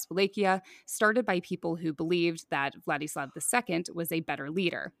across Wallachia, started by people who believed that Vladislav II was a better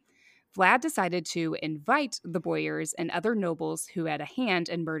leader. Vlad decided to invite the Boyers and other nobles who had a hand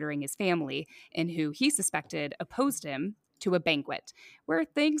in murdering his family and who he suspected opposed him to a banquet, where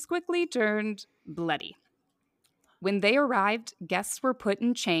things quickly turned bloody. When they arrived, guests were put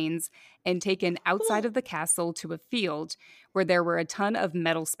in chains and taken outside of the castle to a field where there were a ton of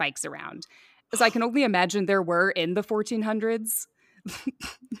metal spikes around. As I can only imagine there were in the 1400s.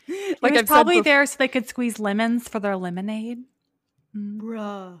 Like, it was probably there so they could squeeze lemons for their lemonade.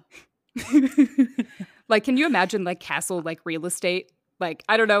 Bruh. Like, can you imagine like castle like real estate? Like,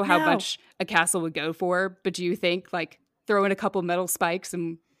 I don't know how much a castle would go for, but do you think like throw in a couple metal spikes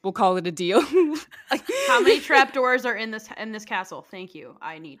and we'll call it a deal? Like, how many trapdoors are in this castle? Thank you.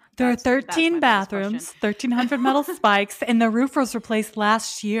 I need. There are 13 bathrooms, 1,300 metal spikes, and the roof was replaced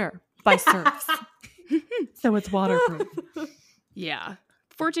last year by serfs. So it's waterproof. Yeah.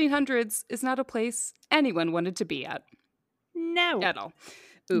 1400s is not a place anyone wanted to be at. No. At all.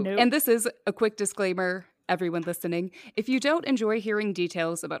 Ooh. Nope. And this is a quick disclaimer, everyone listening. If you don't enjoy hearing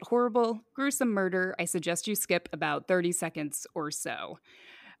details about horrible, gruesome murder, I suggest you skip about 30 seconds or so.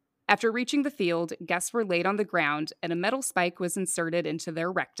 After reaching the field, guests were laid on the ground and a metal spike was inserted into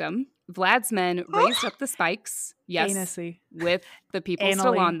their rectum. Vlad's men raised up the spikes, yes, Anally. with the people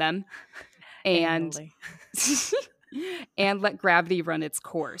still on them, and and let gravity run its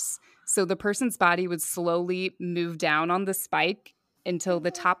course. So the person's body would slowly move down on the spike until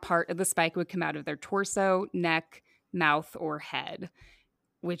the top part of the spike would come out of their torso, neck, mouth, or head,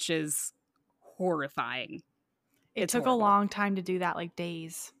 which is horrifying. It took a long time to do that, like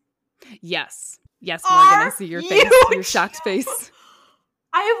days. Yes. Yes, Morgan, I see your face, your shocked face.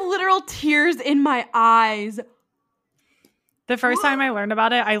 I have literal tears in my eyes. The first time I learned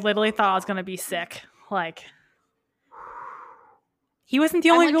about it, I literally thought I was going to be sick. Like, he wasn't the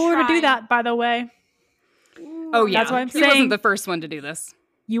only ruler to do that, by the way. Oh, yeah. That's what I'm saying. He wasn't the first one to do this.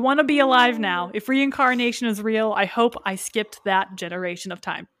 You want to be alive now. If reincarnation is real, I hope I skipped that generation of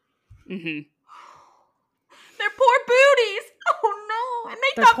time. Mm-hmm. Their poor booties. Oh, no. And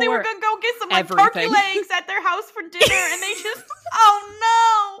they thought they were going to go get some like turkey legs at their house for dinner, and they just,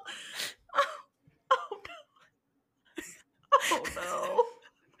 oh, no. Oh, no. Oh, no.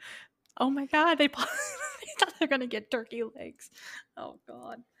 Oh, my God. They thought they were going to get turkey legs. Oh,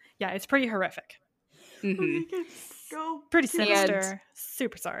 God. Yeah, it's pretty horrific. Mm-hmm. Pretty sinister. And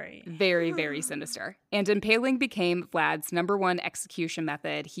super sorry. Very, very sinister. And impaling became Vlad's number one execution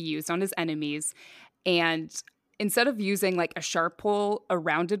method he used on his enemies. And instead of using like a sharp pole, a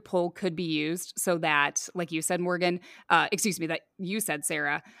rounded pole could be used so that, like you said, Morgan, that you said,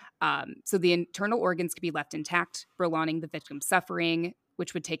 Sarah, so the internal organs could be left intact, prolonging the victim's suffering,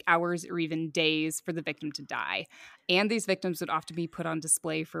 which would take hours or even days for the victim to die. And these victims would often be put on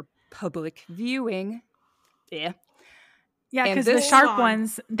display for public viewing. Yeah. Yeah, because the sharp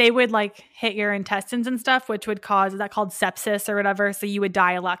ones, they would like hit your intestines and stuff, which would cause, is that called sepsis or whatever? So you would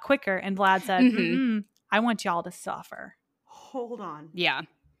die a lot quicker. And Vlad said, I want y'all to suffer. Hold on. Yeah.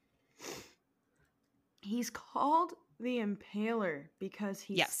 He's called the Impaler because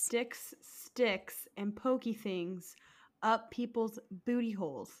he sticks sticks and pokey things up people's booty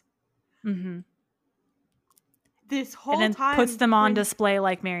holes. Mm-hmm. This whole time. And then puts them on display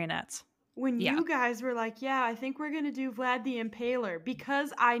like marionettes. When you guys were like, yeah, I think we're going to do Vlad the Impaler,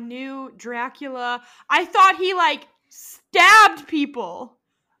 because I knew Dracula, I thought he like stabbed people.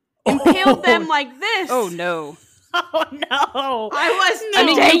 Impaled them like this. Oh, no. Oh, no. I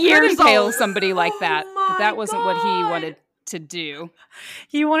mean, you could impale somebody like that, but that wasn't what he wanted to do.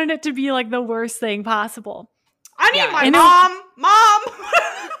 He wanted it to be like the worst thing possible. I mean, my mom.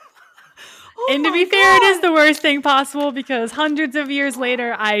 And to be fair, it is the worst thing possible because hundreds of years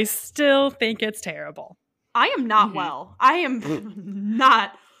later, I still think it's terrible. I am not well. I am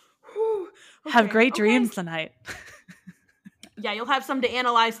not. Okay, have great dreams tonight. Yeah, you'll have some to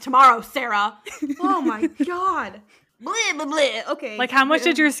analyze tomorrow, Sarah. Oh my God. Bleh, bleh, bleh. Okay. Like, how much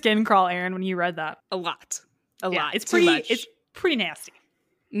did your skin crawl, Aaron, when you read that? A lot. A lot. It's pretty nasty.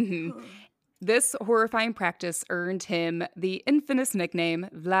 Mm-hmm. This horrifying practice earned him the infamous nickname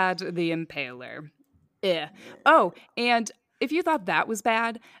Vlad the Impaler. Oh, and if you thought that was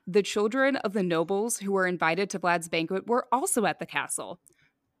bad, the children of the nobles who were invited to Vlad's banquet were also at the castle.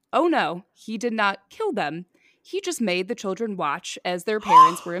 Oh no, he did not kill them. He just made the children watch as their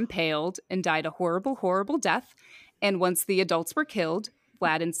parents were impaled and died a horrible, horrible death. And once the adults were killed,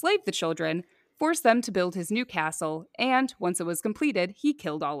 Vlad enslaved the children, forced them to build his new castle, and once it was completed, he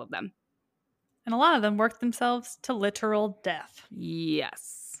killed all of them. And a lot of them worked themselves to literal death.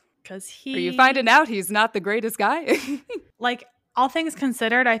 Yes. Because Are you finding out he's not the greatest guy? Like, all things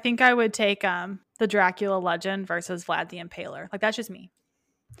considered, I think I would take the Dracula legend versus Vlad the Impaler. Like, that's just me.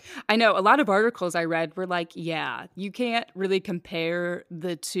 I know a lot of articles I read were like, yeah, you can't really compare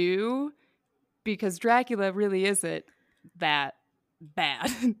the two because Dracula really isn't that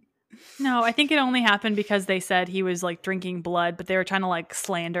bad. No, I think it only happened because they said he was like drinking blood, but they were trying to like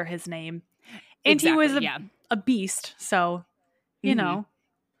slander his name. And Exactly, he was yeah. a beast, so, you know.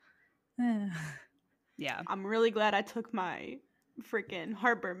 Yeah. I'm really glad I took my freaking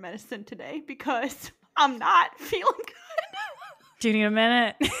heartburn medicine today because I'm not feeling good. Do you need a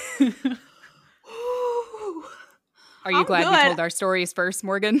minute? Are you I'm glad good. we told our stories first,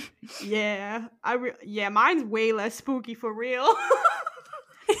 Morgan? Yeah, yeah, mine's way less spooky for real.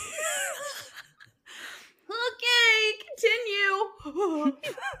 Okay, continue.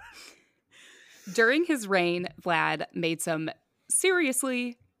 During his reign, Vlad made some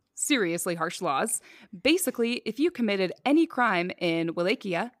seriously harsh laws. Basically, if you committed any crime in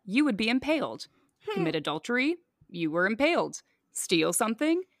Wallachia, you would be impaled. Commit adultery, you were impaled. Steal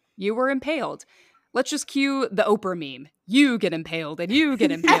something, you were impaled. Let's just cue the Oprah meme. You get impaled, and you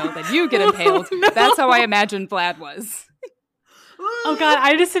get impaled, and you get impaled. No. That's how I imagine Vlad was. Oh God,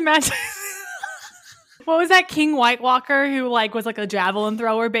 I just imagine. What was that King White Walker who like was like a javelin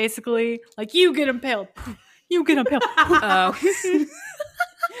thrower, basically? Like, you get impaled. You get impaled. Oh.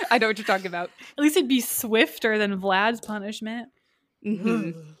 I know what you're talking about. At least it'd be swifter than Vlad's punishment.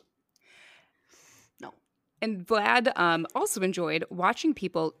 Mm-hmm. No. And Vlad also enjoyed watching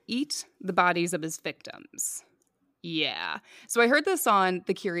people eat the bodies of his victims. Yeah. So I heard this on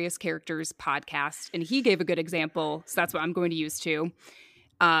the Curious Characters podcast, and he gave a good example, so that's what I'm going to use too.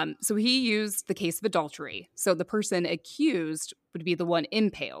 So he used the case of adultery. So the person accused would be the one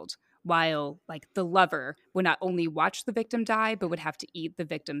impaled, while like the lover would not only watch the victim die, but would have to eat the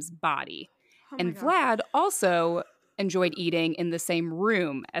victim's body. And Vlad also enjoyed eating in the same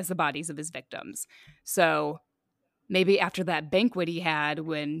room as the bodies of his victims. So maybe after that banquet he had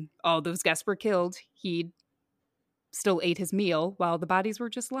when all those guests were killed, he still ate his meal while the bodies were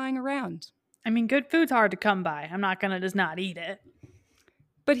just lying around. I mean, good food's hard to come by. I'm not gonna just not eat it.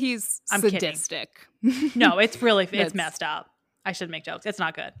 But he's sadistic. No, it's messed up. I should make jokes. It's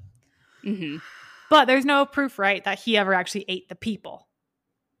not good. Mm-hmm. But there's no proof, right, that he ever actually ate the people.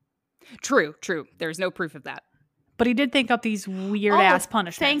 True. There's no proof of that. But he did think up these weird-ass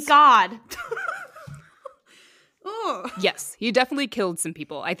punishments. Thank God. Yes, he definitely killed some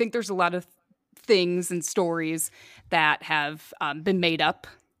people. I think there's a lot of things and stories that have been made up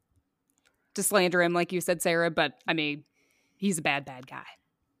to slander him, like you said, Sarah. But, I mean, he's a bad guy.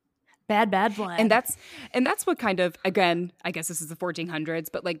 Bad Vlad. And that's what kind of, again, I guess this is the 1400s,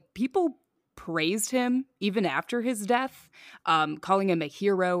 but like people praised him even after his death, calling him a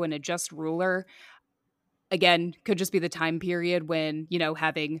hero and a just ruler. Again, could just be the time period when, you know,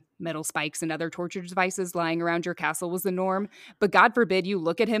 having metal spikes and other torture devices lying around your castle was the norm. But God forbid you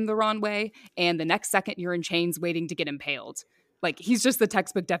look at him the wrong way and the next second you're in chains waiting to get impaled. Like, he's just the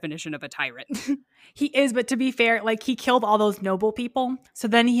textbook definition of a tyrant. He is, but to be fair, like, he killed all those noble people. So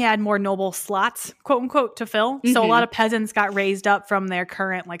then he had more noble slots, quote unquote, to fill. Mm-hmm. So a lot of peasants got raised up from their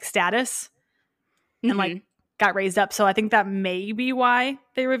current, like, status and, like, got raised up. So I think that may be why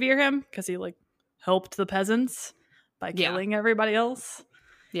they revere him, because he, like, helped the peasants by killing everybody else.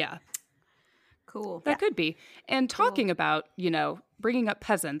 Yeah. Cool. That could be. And talking about, you know, bringing up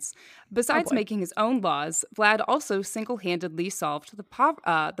peasants, besides making his own laws, Vlad also single-handedly solved the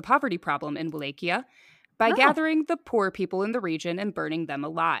poverty problem in Wallachia by gathering the poor people in the region and burning them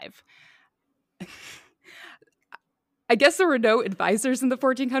alive. I guess there were no advisors in the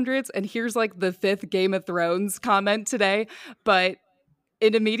 1400s, and here's like the 5th Game of Thrones comment today, but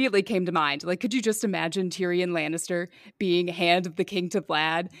it immediately came to mind. Like, could you just imagine Tyrion Lannister being Hand of the King to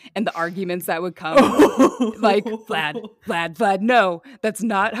Vlad and the arguments that would come? Like, Vlad, no, that's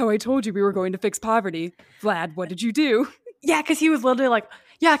not how I told you we were going to fix poverty. Vlad, what did you do? Yeah, because he was literally like,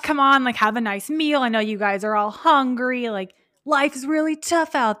 yeah, come on, like, have a nice meal. I know you guys are all hungry. Like, life is really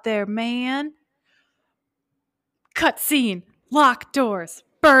tough out there, man. Cut scene, lock doors,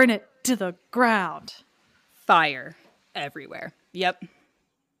 burn it to the ground. Fire everywhere. Yep.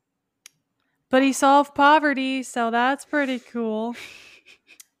 But he solved poverty, so that's pretty cool.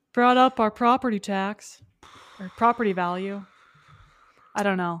 Brought up our property tax, or property value. I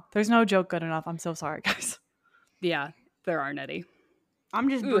don't know. There's no joke good enough. I'm so sorry, guys. Yeah, there aren't any. I'm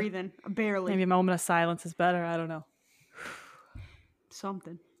just breathing, barely. Maybe a moment of silence is better. I don't know.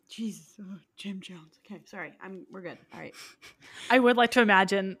 Something. Jesus. Jim Jones. Okay, sorry. We're good. All right. I would like to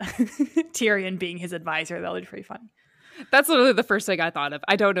imagine Tyrion being his advisor. That would be pretty funny. That's literally the first thing I thought of.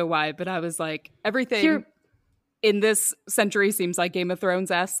 I don't know why, but I was like, everything in this century seems like Game of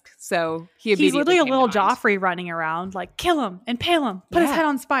Thrones-esque. So he's literally a little Joffrey running around, like, kill him, impale him, put his head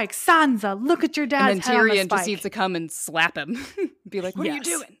on spikes. Sansa, look at your dad's head on the spike. And then Tyrion just needs to come and slap him. Be like, what are you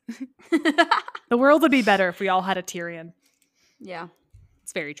doing? The world would be better if we all had a Tyrion. Yeah.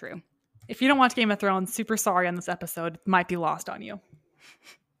 It's very true. If you don't watch Game of Thrones, super sorry on this episode. It might be lost on you.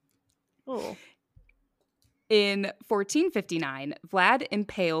 Oh. In 1459, Vlad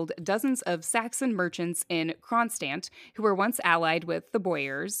impaled dozens of Saxon merchants in Kronstadt who were once allied with the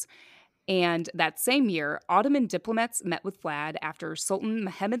Boyars. And that same year, Ottoman diplomats met with Vlad after Sultan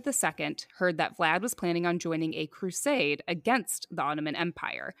Mehmed II heard that Vlad was planning on joining a crusade against the Ottoman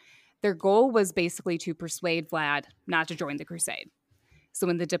Empire. Their goal was basically to persuade Vlad not to join the crusade. So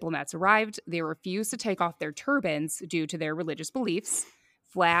when the diplomats arrived, they refused to take off their turbans due to their religious beliefs.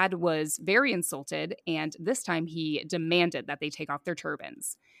 Vlad was very insulted, and this time he demanded that they take off their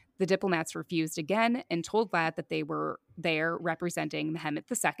turbans. The diplomats refused again and told Vlad that they were there representing Mehmed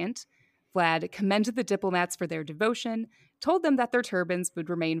II. Vlad commended the diplomats for their devotion, told them that their turbans would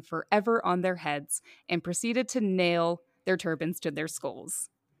remain forever on their heads, and proceeded to nail their turbans to their skulls.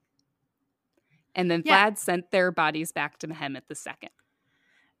 And then Vlad sent their bodies back to Mehmed II.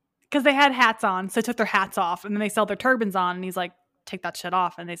 Because they had hats on, so they took their hats off, and then they sell their turbans on, and he's like, take that shit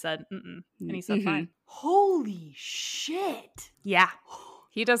off. And they said, mm-mm. And he said, fine. Holy shit. Yeah.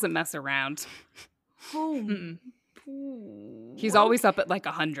 He doesn't mess around. Oh. He's always up at like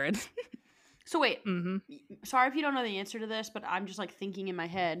 100. So wait, sorry if you don't know the answer to this, but I'm just like thinking in my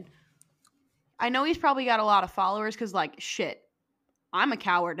head. I know he's probably got a lot of followers because like, shit, I'm a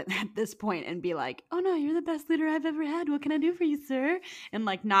coward at this point and be like, oh no, you're the best leader I've ever had. What can I do for you, sir? And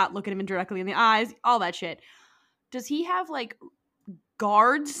like not look at him directly in the eyes, all that shit. Does he have like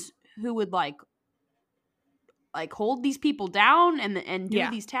guards who would like hold these people down and do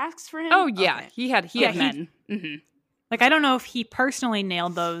these tasks for him? Oh yeah, okay. He had men. Like I don't know if he personally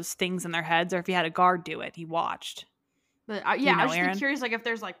nailed those things in their heads or if he had a guard do it. He watched. But I was just curious, like if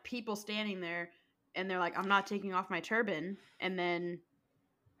there's like people standing there and they're like, I'm not taking off my turban, and then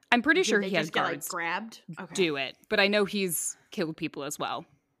I'm pretty sure he has get, guards grabbed. Do it, but I know he's killed people as well.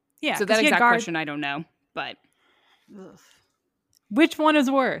 Yeah. So that exact question I don't know, but ugh. Which one is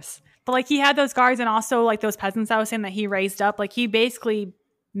worse? But like he had those guards and also like those peasants I was saying that he raised up. Like he basically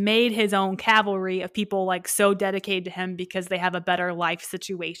made his own cavalry of people like so dedicated to him because they have a better life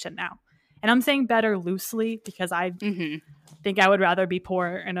situation now. And I'm saying better loosely because I think I would rather be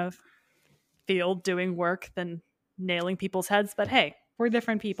poor in a field doing work than nailing people's heads. But hey, we're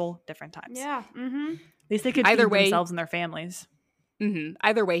different people, different times. Yeah. At least they could feed themselves and their families.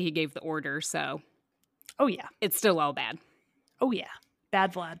 Either way, he gave the order, so. Oh, yeah. It's still all bad. Oh, yeah.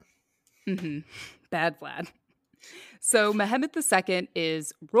 Bad Vlad. Bad Vlad. So Mehmed II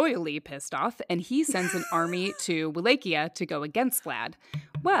is royally pissed off, and he sends an army to Wallachia to go against Vlad.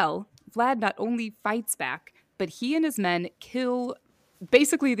 Well, Vlad not only fights back, but he and his men kill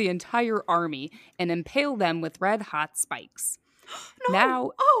basically the entire army and impale them with red-hot spikes. No.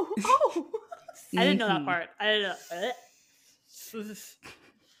 Now, I didn't know that part. I didn't know.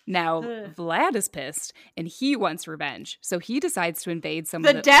 Now, Vlad is pissed, and he wants revenge. So he decides to invade some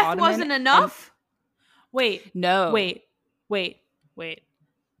of the death Ottoman wasn't enough? Wait. No. Wait.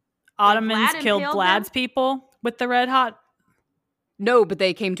 Ottomans killed Vlad's people with the red hot? No, but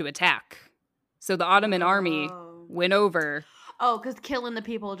they came to attack. So the Ottoman army went over. Oh, because killing the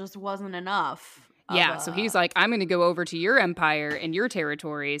people just wasn't enough. Yeah, so he's like, I'm going to go over to your empire and your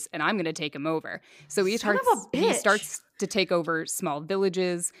territories, and I'm going to take them over. So he starts to take over small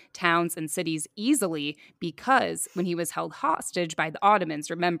villages, towns, and cities easily because when he was held hostage by the Ottomans,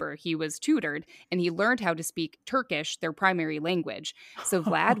 remember, he was tutored, and he learned how to speak Turkish, their primary language. So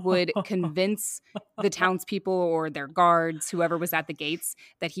Vlad would convince the townspeople or their guards, whoever was at the gates,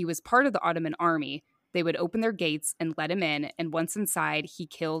 that he was part of the Ottoman army. They would open their gates and let him in, and once inside, he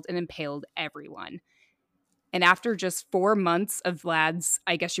killed and impaled everyone. And after just 4 months of Vlad's,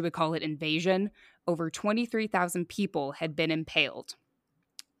 I guess you would call it invasion, over 23,000 people had been impaled.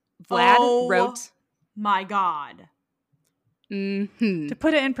 Vlad wrote... my God. To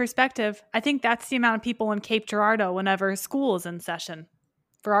put it in perspective, I think that's the amount of people in Cape Girardeau whenever school is in session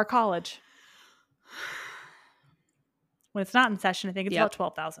for our college. When it's not in session, I think it's about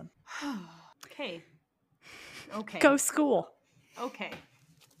 12,000. Okay. Go school. Okay.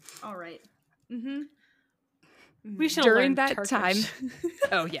 All right. We should During learn that Turkish. time.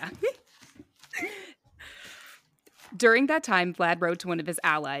 Oh, yeah. During that time, Vlad wrote to one of his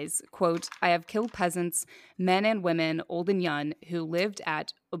allies, quote, I have killed peasants, men and women, old and young, who lived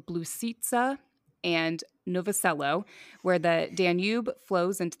at Blusica and Novoselo, where the Danube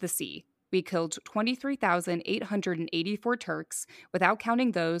flows into the sea. we killed 23,884 Turks, without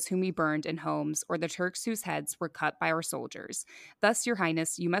counting those whom we burned in homes or the Turks whose heads were cut by our soldiers. Thus, your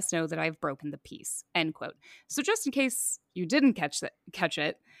highness, you must know that I have broken the peace." End quote. So just in case you didn't catch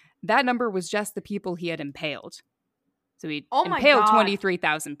it, that number was just the people he had impaled. So he impaled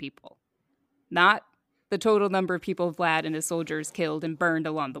 23,000 people, not the total number of people Vlad and his soldiers killed and burned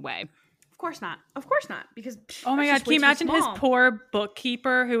along the way. Of course not. Because oh my god, can you imagine his poor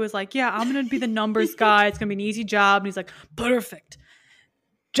bookkeeper who was like, "Yeah, I'm gonna be the numbers guy. It's gonna be an easy job." And he's like, "Perfect.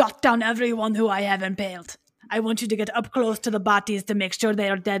 Jot down everyone who I have impaled. I want you to get up close to the bodies to make sure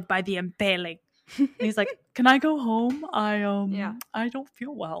they are dead by the impaling." And he's like, "Can I go home? I don't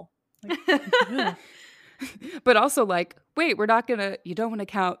feel well." Like, yeah. But also like, wait, you don't want to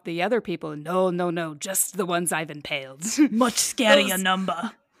count the other people. No, just the ones I've impaled. Much scarier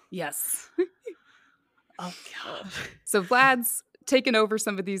number. Yes. Oh, God. So Vlad's taken over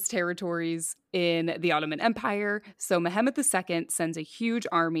some of these territories in the Ottoman Empire. So Mehmed II sends a huge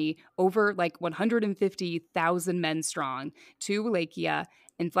army, over like 150,000 men strong, to Wallachia.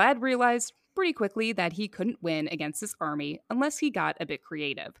 And Vlad realized pretty quickly that he couldn't win against this army unless he got a bit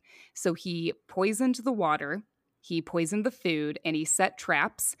creative. So he poisoned the water, he poisoned the food, and he set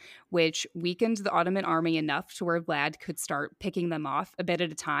traps, which weakened the Ottoman army enough to where Vlad could start picking them off a bit at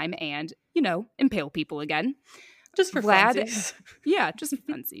a time and, impale people again. Just for funsies. Yeah, just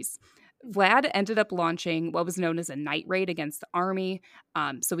funsies. Vlad ended up launching what was known as a night raid against the army.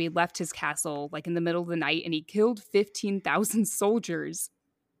 So he left his castle like in the middle of the night and he killed 15,000 soldiers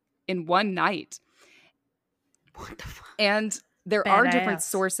in one night. What the fuck? And there are different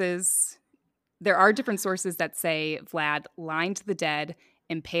sources that say Vlad lined the dead,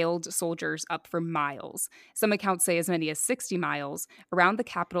 impaled soldiers up for miles. Some accounts say as many as 60 miles around the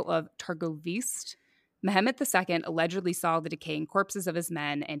capital of Targovist. Mehmed II allegedly saw the decaying corpses of his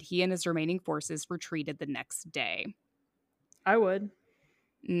men, and he and his remaining forces retreated the next day. I would.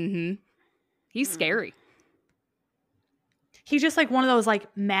 Mm-hmm. He's scary. He's just like one of those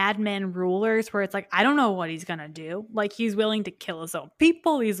like madmen rulers where it's like, I don't know what he's gonna do. Like, he's willing to kill his own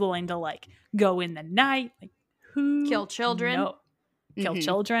people. He's willing to like go in the night, like kill children. Kill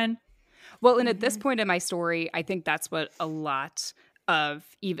children. Well, and at this point in my story, I think that's what a lot of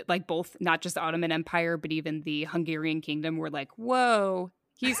even like both not just the Ottoman Empire, but even the Hungarian kingdom were like, whoa,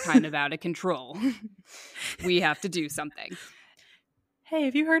 he's kind of out of control. We have to do something. Hey,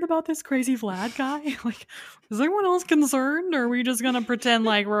 have you heard about this crazy Vlad guy? Like, is anyone else concerned? Or are we just going to pretend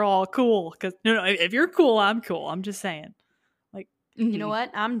like we're all cool? Because, no, if you're cool, I'm cool. I'm just saying. Like, you know what?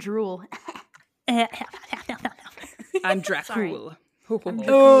 I'm drool. I'm Dracul.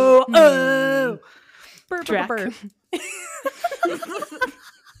 Oh. Drac.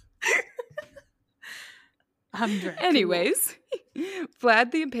 I'm Drac. Anyways,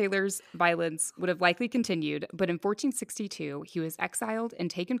 Vlad the Impaler's violence would have likely continued, but in 1462, he was exiled and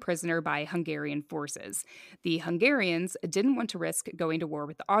taken prisoner by Hungarian forces. The Hungarians didn't want to risk going to war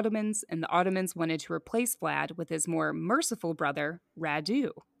with the Ottomans, and the Ottomans wanted to replace Vlad with his more merciful brother,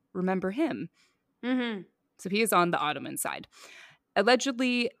 Radu. Remember him? Mm-hmm. So he is on the Ottoman side.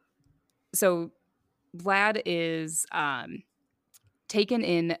 Allegedly, so Vlad is taken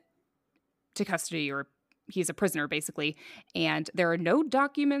in to custody, or he's a prisoner, basically, and there are no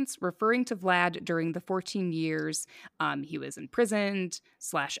documents referring to Vlad during the 14 years he was imprisoned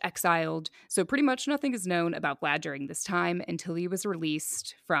 / exiled, so pretty much nothing is known about Vlad during this time until he was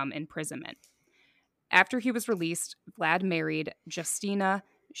released from imprisonment. After he was released, Vlad married Justina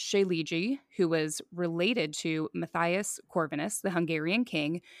Shaligi, who was related to Matthias Corvinus, the Hungarian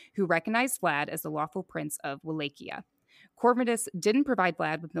king, who recognized Vlad as the lawful prince of Wallachia. Corvinus didn't provide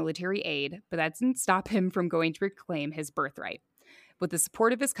Vlad with military aid, but that didn't stop him from going to reclaim his birthright. With the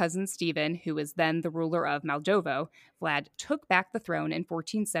support of his cousin Stephen, who was then the ruler of Moldovo, Vlad took back the throne in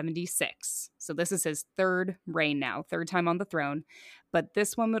 1476. So this is his third reign now, third time on the throne, but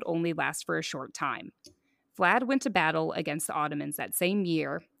this one would only last for a short time. Vlad went to battle against the Ottomans that same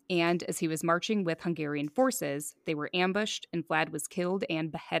year, and as he was marching with Hungarian forces, they were ambushed and Vlad was killed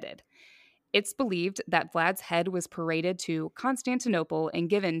and beheaded. It's believed that Vlad's head was paraded to Constantinople and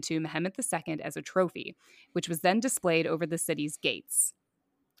given to Mehmed II as a trophy, which was then displayed over the city's gates.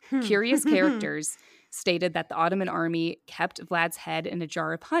 Curious characters stated that the Ottoman army kept Vlad's head in a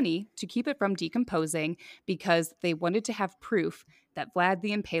jar of honey to keep it from decomposing because they wanted to have proof that Vlad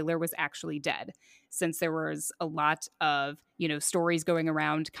the Impaler was actually dead, since there was a lot of, stories going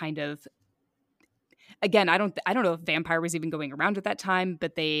around kind of. Again, I don't know if vampire was even going around at that time,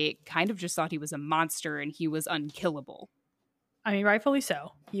 but they kind of just thought he was a monster and he was unkillable. I mean, rightfully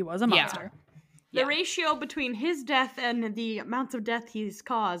so. He was a monster. The ratio between his death and the amounts of death he's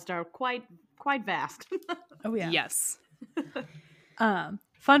caused are quite vast. Oh yeah. Yes.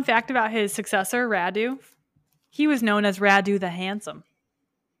 Fun fact about his successor, Radu. He was known as Radu the Handsome.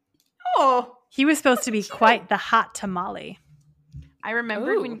 Oh, He was supposed to be quite the hot tamale. I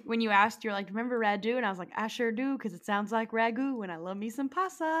remembered when you asked, you're like, remember Radu? And I was like, I sure do, because it sounds like ragu, and I love me some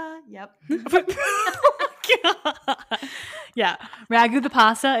pasta. Yep. Yeah. Ragu the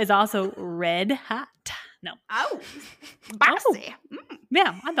pasta is also red hot. No. Oh, bossy.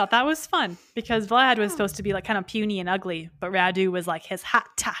 Yeah, I thought that was fun because Vlad was supposed to be like kind of puny and ugly, but Radu was like his hot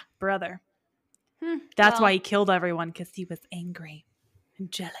brother. That's why he killed everyone, because he was angry and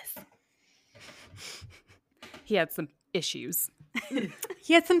jealous. He had some issues.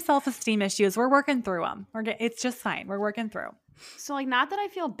 He had some self-esteem issues. We're working through them. It's just fine. We're working through. So, like, not that I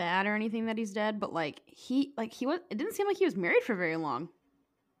feel bad or anything that he's dead, but he was. It didn't seem like he was married for very long.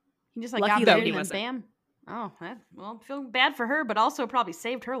 He just like Lucky got though married and then bam. Oh, well, I feel bad for her, but also probably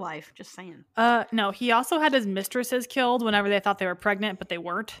saved her life. Just saying. No, he also had his mistresses killed whenever they thought they were pregnant, but they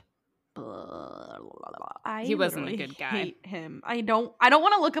weren't. He wasn't a good guy. Hate him. I don't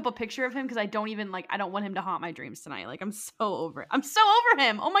want to look up a picture of him because I don't even I don't want him to haunt my dreams tonight. Like, I'm so over it. I'm so over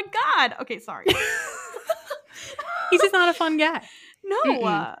him. Oh my god. Okay, sorry. He's just not a fun guy.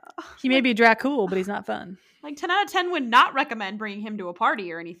 No. He may be Dracul, but he's not fun. Like, 10 out of 10 would not recommend bringing him to a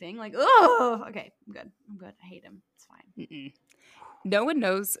party or anything. Like, ugh. Okay, I'm good. I hate him. It's fine. No one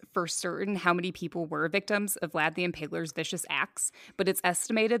knows for certain how many people were victims of Vlad the Impaler's vicious acts, but it's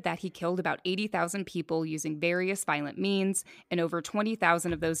estimated that he killed about 80,000 people using various violent means, and over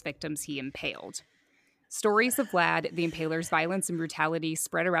 20,000 of those victims he impaled. Stories of Vlad the Impaler's violence and brutality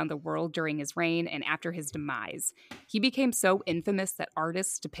spread around the world during his reign and after his demise. He became so infamous that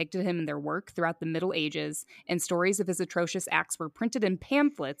artists depicted him in their work throughout the Middle Ages, and stories of his atrocious acts were printed in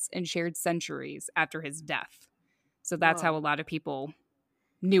pamphlets and shared centuries after his death. So that's how a lot of people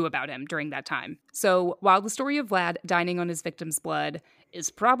knew about him during that time. So while the story of Vlad dining on his victim's blood is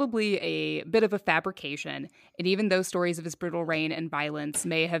probably a bit of a fabrication, and even though stories of his brutal reign and violence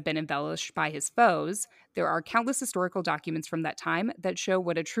may have been embellished by his foes, there are countless historical documents from that time that show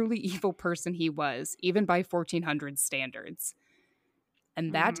what a truly evil person he was, even by 1400 standards.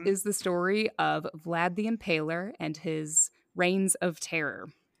 And that is the story of Vlad the Impaler and his reigns of terror.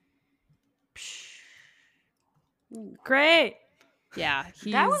 Great. Yeah,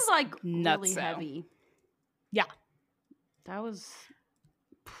 that was like nuts, really heavy. Yeah. That was.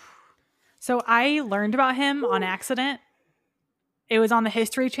 So I learned about him on accident. It was on the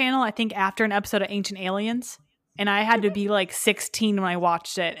History Channel, I think after an episode of Ancient Aliens. And I had to be like 16 when I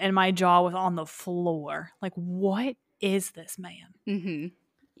watched it. And my jaw was on the floor. Like, what is this man? Mm-hmm.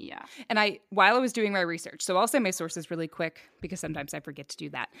 Yeah. And while I was doing my research, so I'll say my sources really quick because sometimes I forget to do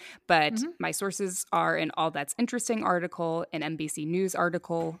that. But my sources are an All That's Interesting article, an NBC News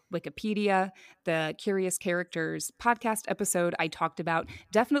article, Wikipedia, the Curious Characters podcast episode I talked about.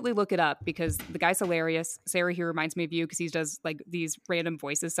 Definitely look it up because the guy's hilarious. Sarah here reminds me of you because he does like these random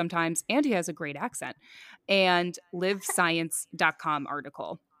voices sometimes, and he has a great accent. And livescience.com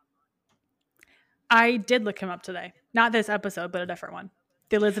article. I did look him up today. Not this episode, but a different one.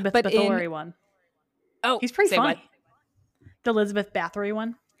 The Elizabeth Bathory one. Oh, he's pretty funny. What? The Elizabeth Bathory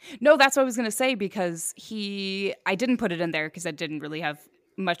one. No, that's what I was going to say because I didn't put it in there because it didn't really have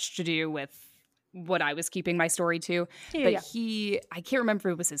much to do with what I was keeping my story to. I can't remember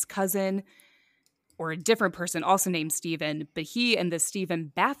if it was his cousin or a different person also named Stephen, but he and this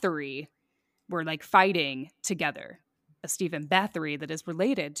Stephen Bathory were like fighting together. A Stephen Bathory that is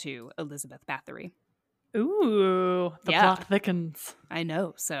related to Elizabeth Bathory. Ooh, the plot thickens. I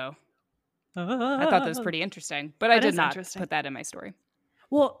know, so I thought that was pretty interesting, but I did not put that in my story.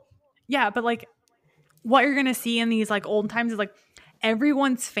 Well, yeah, but like what you're going to see in these like old times is like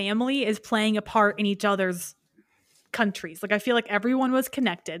everyone's family is playing a part in each other's countries. Like I feel like everyone was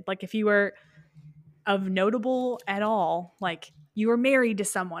connected. Like if you were of notable at all, like you were married to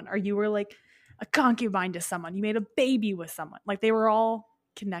someone or you were like a concubine to someone, you made a baby with someone. Like they were all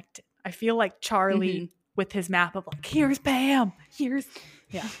connected. I feel like Charlie with his map of like, here's Pam, here's,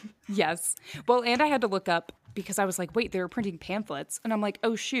 yeah. Yes. Well, and I had to look up because I was like, wait, they were printing pamphlets. And I'm like,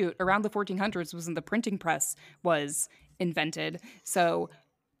 oh, shoot, around the 1400s was when the printing press was invented. So,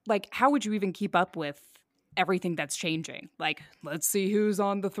 like, how would you even keep up with everything that's changing? Like, let's see who's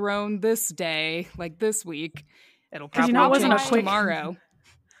on the throne this day, like this week. It'll probably change tomorrow.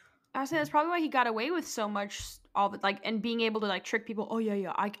 I was saying that's probably why he got away with so much, all the like, and being able to like trick people. Oh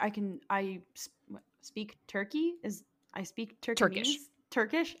yeah, I speak Turkey. I speak Turkish.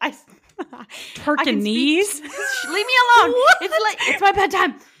 Turkish. Turkinese. Leave me alone. It's my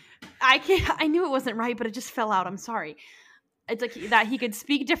bedtime. I knew it wasn't right, but it just fell out. I'm sorry. It's like that he could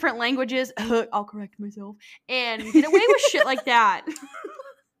speak different languages. I'll correct myself. And get away with shit like that.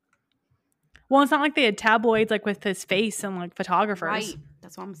 Well, it's not like they had tabloids like with his face and like photographers. Right.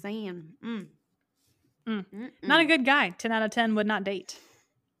 That's what I'm saying. Not a good guy. 10 out of 10 would not date.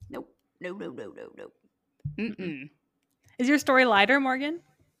 Nope. No. Mm-mm. Is your story lighter, Morgan?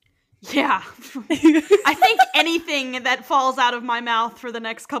 Yeah. I think anything that falls out of my mouth for the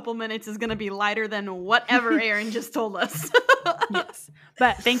next couple minutes is going to be lighter than whatever Aaron just told us. Yes.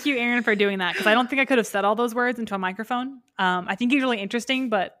 But thank you, Aaron, for doing that, because I don't think I could have said all those words into a microphone. I think he's really interesting,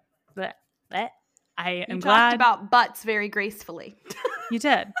 but I am glad. You talked about butts very gracefully. You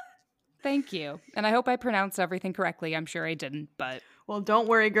did. Thank you. And I hope I pronounced everything correctly. I'm sure I didn't, but... Well, don't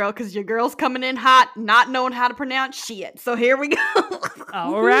worry, girl, because your girl's coming in hot, not knowing how to pronounce shit. So here we go.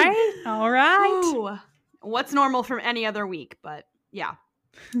 All right. Ooh. What's normal from any other week, but yeah.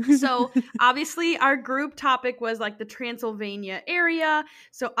 So obviously our group topic was like the Transylvania area.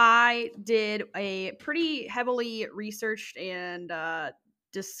 So I did a pretty heavily researched and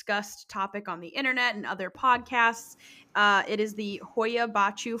discussed topic on the internet and other podcasts. It is the Hoia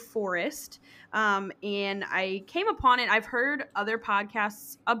Baciu Forest. And I came upon it. I've heard other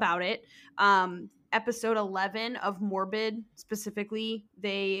podcasts about it. Episode 11 of Morbid specifically,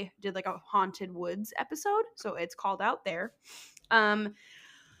 they did like a haunted woods episode. So it's called out there.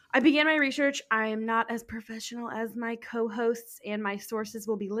 I began my research. I am not as professional as my co-hosts, and my sources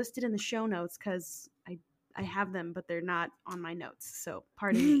will be listed in the show notes because I have them, but they're not on my notes. So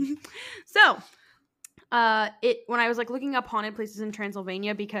pardon me. So when I was like looking up haunted places in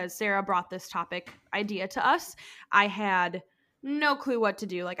Transylvania, because Sarah brought this topic idea to us, I had no clue what to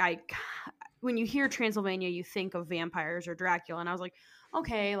do. Like when you hear Transylvania, you think of vampires or Dracula. And I was like,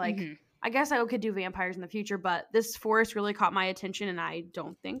 okay, like I guess I could do vampires in the future, but this forest really caught my attention, and I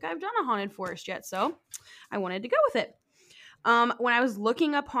don't think I've done a haunted forest yet. So I wanted to go with it. When I was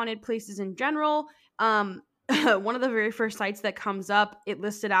looking up haunted places in general, one of the very first sites that comes up, it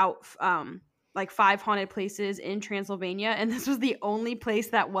listed out like 5 haunted places in Transylvania, and this was the only place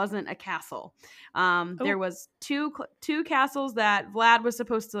that wasn't a castle. There was two castles that Vlad was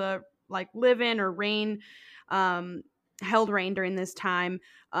supposed to like live in or reign, held reign during this time,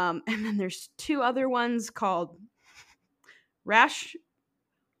 and then there's 2 other ones called Rasnov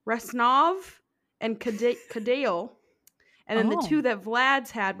and Kadale, and then the 2 that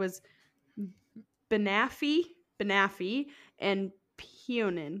Vlad's had was Benafi and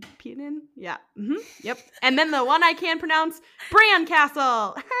Peonin. Yeah. Yep. And then the one I can pronounce, Bran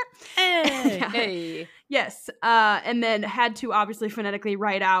Castle. Hey. Yes. And then had to obviously phonetically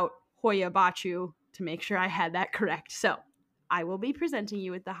write out Hoia Baciu to make sure I had that correct. So I will be presenting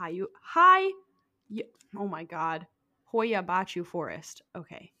you with the oh my God, Hoia Baciu Forest.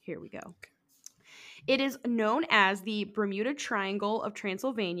 Okay, here we go. It is known as the Bermuda Triangle of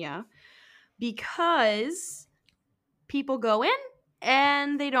Transylvania because people go in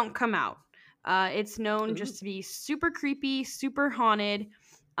and they don't come out. It's known just to be super creepy, super haunted.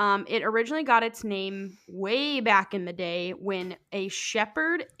 It originally got its name way back in the day when a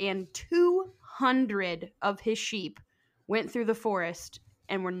shepherd and 200 of his sheep went through the forest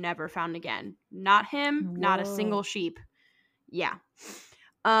and were never found again. Not him, not a single sheep. Yeah.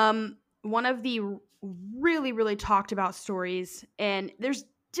 One of the really, really talked about stories, and there's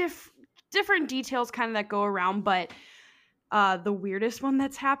different details kind of that go around, but the weirdest one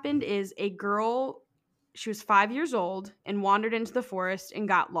that's happened is a girl, she was 5 years old and wandered into the forest and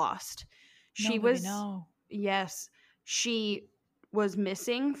got lost. Yes, she was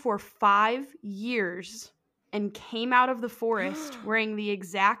missing for 5 years and came out of the forest wearing the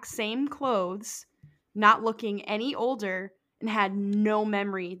exact same clothes, not looking any older, and had no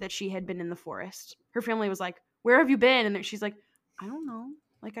memory that she had been in the forest. Her family was like, "Where have you been?" And she's like, "I don't know.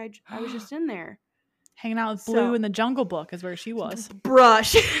 Like I was just in there." Hanging out with Blue in the Jungle Book is where she was. Bruh,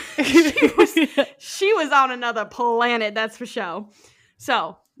 she was on another planet, that's for sure.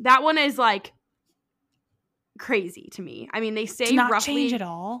 So that one is like crazy to me. I mean, they say to not roughly change at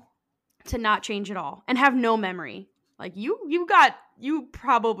all. To not change at all and have no memory. Like you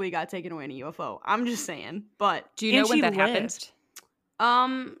probably got taken away in a UFO. I'm just saying. But do you know when that happened?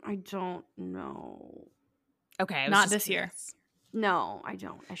 I don't know. Okay, not this year. No, I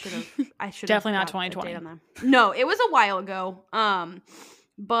don't. I should have. Definitely not 2020. No, it was a while ago.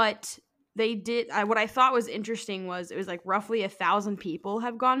 But they did. What I thought was interesting was it was like roughly 1,000 people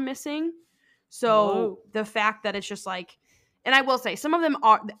have gone missing. So the fact that it's just like, and I will say some of them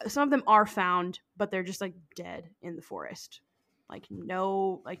are found, but they're just like dead in the forest. Like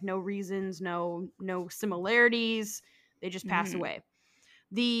no reasons, no similarities. They just pass away.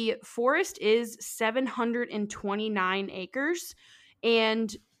 The forest is 729 acres,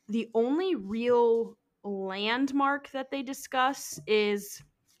 and the only real landmark that they discuss is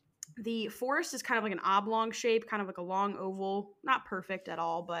the forest is kind of like an oblong shape, kind of like a long oval, not perfect at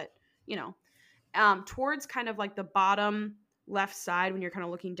all, but towards kind of like the bottom left side when you're kind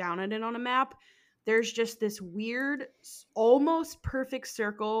of looking down at it on a map, there's just this weird, almost perfect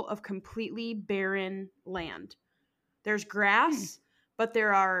circle of completely barren land. There's grass, but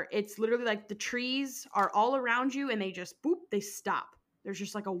it's literally like the trees are all around you and they just they stop. There's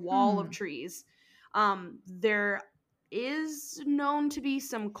just like a wall of trees. There is known to be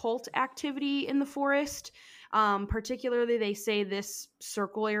some cult activity in the forest. Particularly, they say this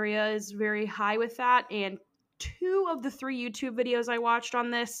circle area is very high with that. And 2 of the 3 YouTube videos I watched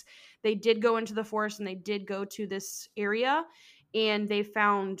on this, they did go into the forest and they did go to this area and they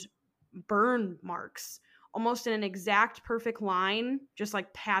found burn marks almost in an exact perfect line, just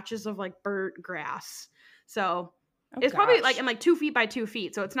like patches of like burnt grass. So it's probably like in like 2 feet by 2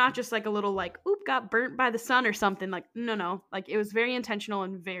 feet. So it's not just like a little like, oop, got burnt by the sun or something. Like, no. Like it was very intentional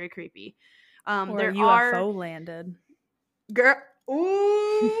and very creepy. Or there a UFO landed. Girl.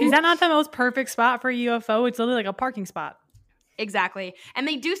 Ooh. Is that not the most perfect spot for a UFO? It's literally like a parking spot. Exactly. And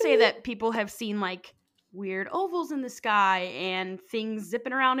they do say that people have seen like weird ovals in the sky and things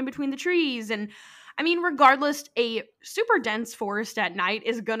zipping around in between the trees. And I mean, regardless, a super dense forest at night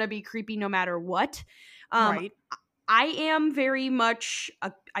is going to be creepy no matter what. Right. I am very much,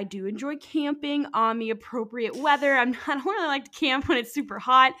 I do enjoy camping on the appropriate weather. I don't really like to camp when it's super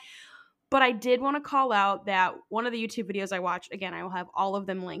hot. But I did want to call out that one of the YouTube videos I watched, again, I will have all of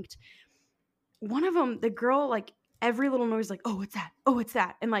them linked. One of them, the girl, like, every little noise, like, oh, it's that. Oh, it's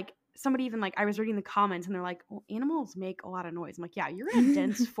that. And, like, somebody even, like, I was reading the comments, and they're like, well, animals make a lot of noise. I'm like, yeah, you're in a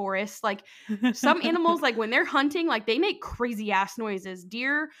dense forest. Like, some animals, like, when they're hunting, like, they make crazy-ass noises.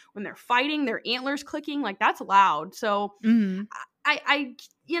 Deer, when they're fighting, their antlers clicking, like, that's loud. So, I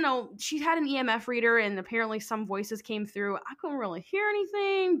she had an EMF reader and apparently some voices came through. I couldn't really hear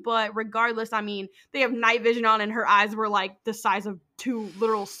anything, but regardless, I mean, they have night vision on and her eyes were like the size of 2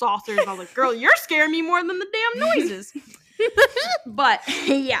 literal saucers. And I was like, girl, you're scaring me more than the damn noises. But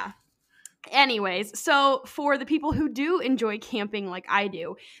yeah. Anyways, so for the people who do enjoy camping like I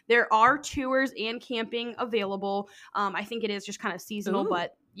do, there are tours and camping available. I think it is just kind of seasonal,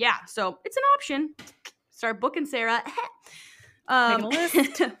 but yeah, so it's an option. Start booking, Sarah.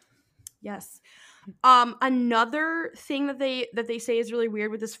 Yes. Another thing that they say is really weird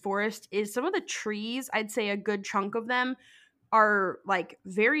with this forest is some of the trees, I'd say a good chunk of them are like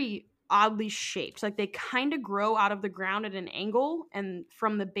very oddly shaped. Like they kind of grow out of the ground at an angle, and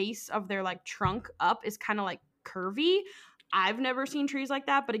from the base of their like trunk up is kind of like curvy. I've never seen trees like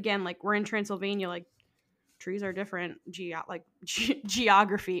that, but again, like we're in Transylvania, like trees are different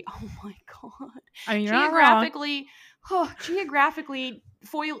geography. Oh my god. I mean, geographically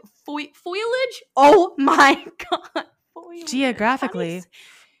foliage. Oh my god. Foliage. Geographically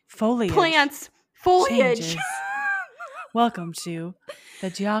foliage. Plants. Foliage. Changes. Welcome to the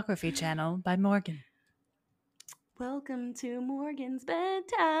Geography Channel by Morgan. Welcome to Morgan's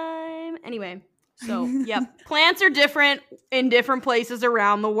bedtime. Anyway, so yep, plants are different in different places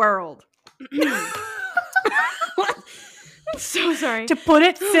around the world. I'm so sorry. To put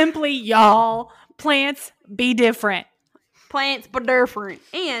it simply, y'all, plants be different. Plants be different.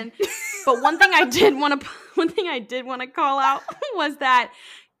 But one thing I did want to call out was that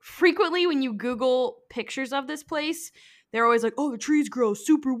frequently when you Google pictures of this place, they're always like, oh, the trees grow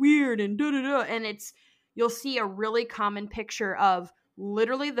super weird and da-da-da. And you'll see a really common picture of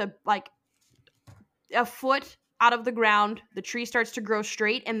literally a foot out of the ground, the tree starts to grow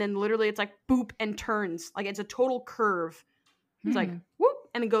straight, and then literally it's like boop and turns. Like it's a total curve. It's like whoop,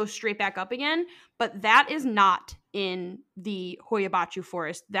 and it goes straight back up again. But that is not in the Hoia Baciu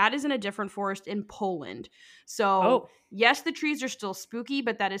forest. That is in a different forest in Poland. So yes, the trees are still spooky,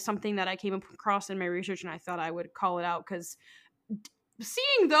 but that is something that I came across in my research, and I thought I would call it out because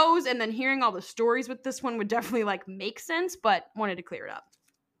seeing those and then hearing all the stories with this one would definitely like make sense, but wanted to clear it up.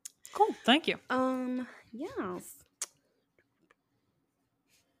 Cool, thank you. Yes.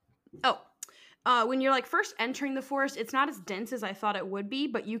 When you're like first entering the forest, it's not as dense as I thought it would be,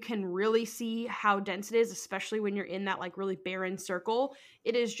 but you can really see how dense it is, especially when you're in that like really barren circle.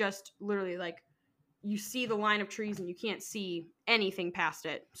 It is just literally like you see the line of trees and you can't see anything past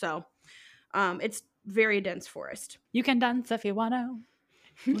it. So, it's very dense forest. You can dance if you want to.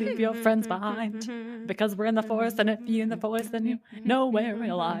 Leave your friends behind because we're in the forest, and if you're in the forest, then you know we're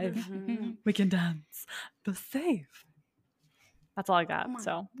alive. We can dance. Be safe. That's all I got. Oh my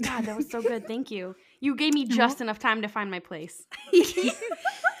So God, that was so good. Thank you. You gave me just enough time to find my place.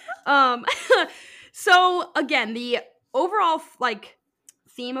 So again, the overall like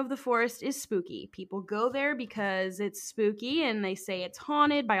theme of the forest is spooky. People go there because it's spooky and they say it's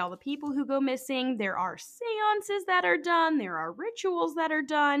haunted by all the people who go missing. There are seances that are done. There are rituals that are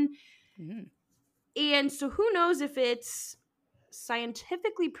done. Mm. And so who knows if it's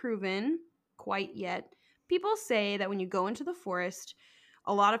scientifically proven quite yet. People say that when you go into the forest,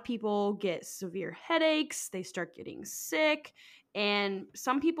 a lot of people get severe headaches, they start getting sick, and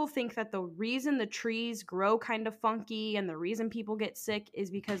some people think that the reason the trees grow kind of funky and the reason people get sick is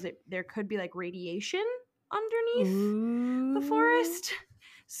because there could be like radiation underneath the forest.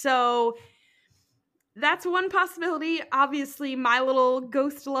 So that's one possibility. Obviously, my little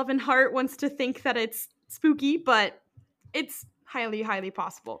ghost-loving heart wants to think that it's spooky, but it's highly, highly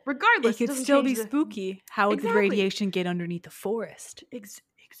possible. Regardless, it could still be spooky. How did radiation get underneath the forest? Exactly.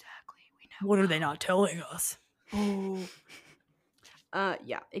 We know. What are they not telling us? Oh.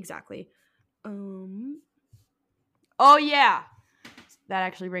 Yeah, exactly. Oh yeah. That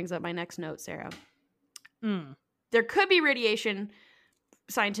actually brings up my next note, Sarah. There could be radiation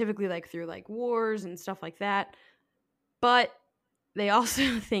scientifically, like through like wars and stuff like that, but they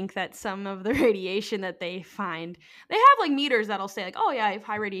also think that some of the radiation that they find, they have like meters that'll say like, oh yeah, I have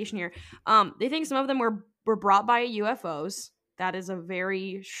high radiation here. They think some of them were brought by UFOs. That is a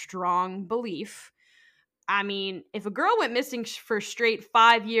very strong belief. I mean, if a girl went missing for straight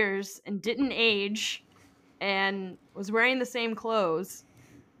 5 years and didn't age and was wearing the same clothes,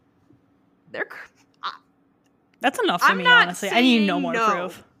 that's enough for me, honestly. I need no more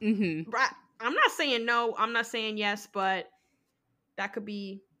proof. Mm-hmm. I'm not saying no. I'm not saying yes, but that could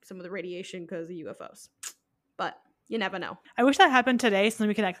be some of the radiation because of UFOs. But you never know. I wish that happened today so then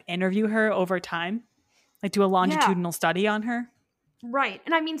we could like interview her over time. Like do a longitudinal study on her. Right.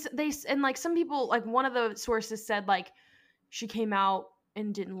 And I mean, like some people, like one of the sources said like she came out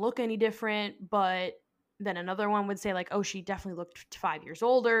and didn't look any different, but then another one would say like, oh, she definitely looked 5 years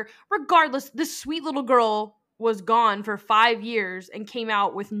older. Regardless, this sweet little girl was gone for 5 years and came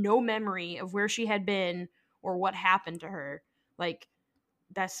out with no memory of where she had been or what happened to her. Like,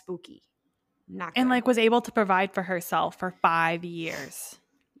 that's spooky. Not good. And like was able to provide for herself for 5 years.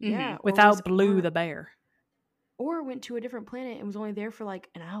 Yeah. Without Blue the bear. Or went to a different planet and was only there for like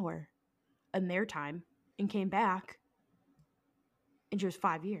an hour in their time and came back and she was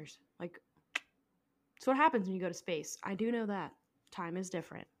 5 years. Like, that's what happens when you go to space. I do know that. Time is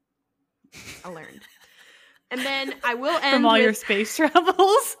different. I learned. And then I will end from all your space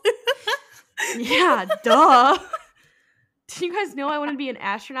travels. Yeah, duh. Did you guys know I wanted to be an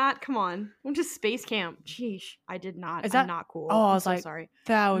astronaut? Come on. I went to space camp. Sheesh. I did not. I'm not cool. Oh, I was so sorry.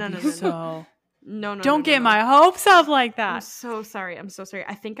 That would be so... No. Don't get my hopes up like that. I'm so sorry.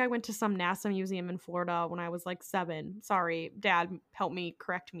 I think I went to some NASA museum in Florida when I was like 7. Sorry, Dad. Help me,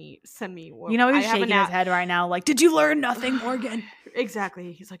 correct me, send me. You know he's shaking his head right now. Like, did you learn nothing, Morgan?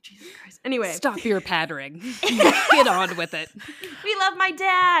 Exactly. He's like, Jesus Christ. Anyway, stop your pattering. Get on with it. We love my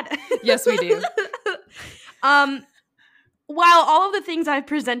dad. Yes, we do. While all of the things I've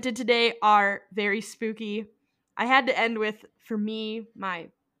presented today are very spooky, I had to end with, for me,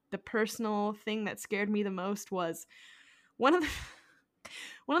 the personal thing that scared me the most was one of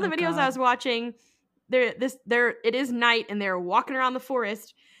the videos I was watching. It is night and they're walking around the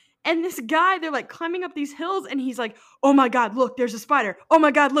forest, and this guy, they're like climbing up these hills, and he's like, oh my God, look, there's a spider. Oh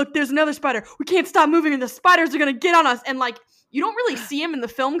my God, look, there's another spider. We can't stop moving and the spiders are gonna get on us. And like, you don't really see him in the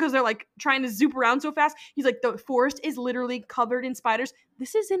film because they're like trying to zoom around so fast. He's like, the forest is literally covered in spiders.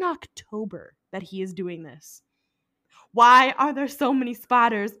 This is in October that he is doing this. Why are there so many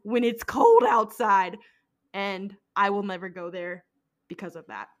spiders when it's cold outside? And I will never go there because of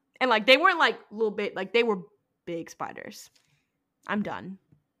that. And like, they weren't like little bit, like they were big spiders. I'm done.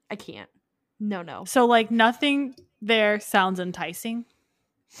 I can't. No. So like nothing there sounds enticing,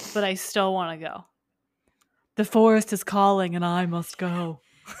 but I still want to go. The forest is calling and I must go.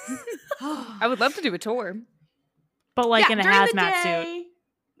 I would love to do a tour. But like in a hazmat suit.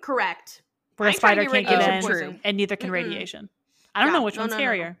 Correct. Where a spider can't get in, and neither can radiation. I don't know which one's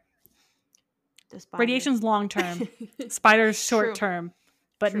scarier. No. Radiation's long term, spiders short term,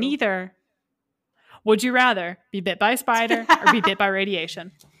 but neither. Would you rather be bit by a spider or be bit by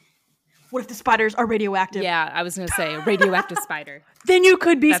radiation? What if the spiders are radioactive? Yeah, I was going to say a radioactive spider. Then you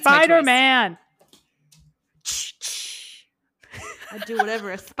could be Spider-Man. I do whatever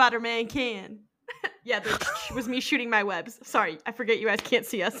a Spider-Man can. Yeah, that was me shooting my webs. Sorry, I forget you guys can't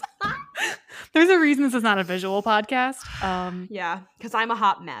see us. There's a reason this is not a visual podcast. Yeah, because I'm a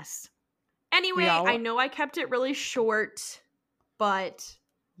hot mess. Anyway, I know I kept it really short. But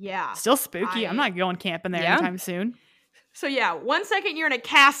yeah. Still spooky. I'm not going camping there anytime soon. So yeah, 1 second you're in a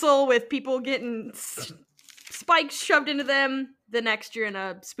castle with people getting spikes shoved into them. The next you're in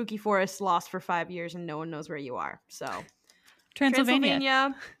a spooky forest lost for 5 years and no one knows where you are. So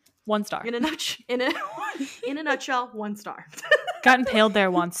Transylvania. 1 star. In a nutshell, 1 star. Got impaled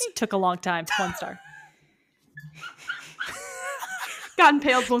there once. Took a long time. 1 star. Got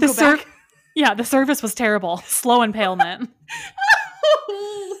impaled, won't go back. Yeah, the service was terrible. Slow impalement.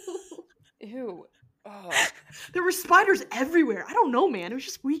 Ew. Oh. There were spiders everywhere. I don't know, man. It was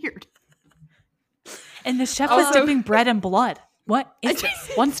just weird. And the chef was dipping bread in blood. What is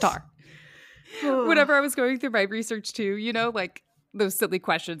this? 1 star. Whenever I was going through my research too, you know, like those silly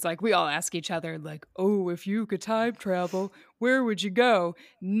questions like we all ask each other, like, oh, if you could time travel, where would you go?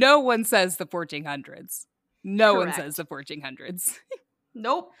 No one says the 1400s. No one says the 1400s.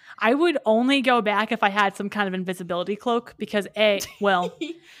 Nope. I would only go back if I had some kind of invisibility cloak because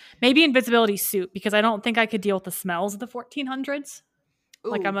maybe invisibility suit because I don't think I could deal with the smells of the 1400s.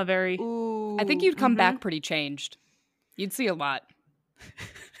 Ooh. Like I'm a very... Ooh. I think you'd come back pretty changed. You'd see a lot.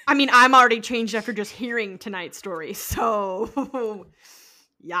 I mean, I'm already changed after just hearing tonight's story. So,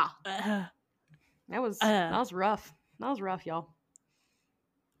 yeah. That was rough. That was rough, y'all.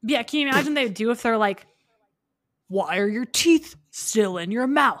 Yeah, can you imagine they would do if they're like, why are your teeth still in your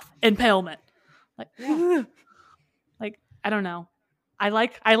mouth? Impalement. Like, like I don't know. I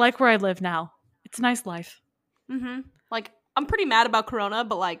like where I live now. It's a nice life. Mm-hmm. Like, I'm pretty mad about Corona,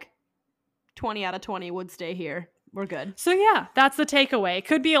 but like 20 out of 20 would stay here. We're good. So yeah, that's the takeaway. It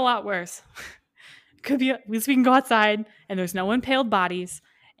could be a lot worse. Could be at least we can go outside and there's no impaled bodies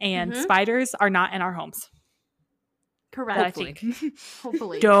and spiders are not in our homes. Correct.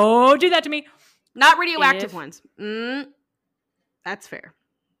 Hopefully. Don't do that to me. Not radioactive ones. That's fair.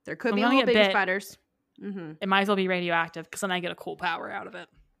 There could be little baby spiders. Mm-hmm. It might as well be radioactive because then I get a cool power out of it.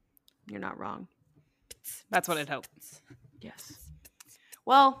 You're not wrong. That's what I'd hope. Yes.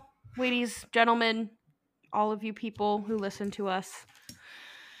 Well, ladies, gentlemen, all of you people who listen to us,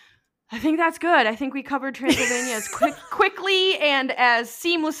 I think that's good. I think we covered Transylvania as quickly and as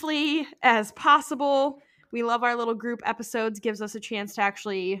seamlessly as possible. We love our little group episodes. Gives us a chance to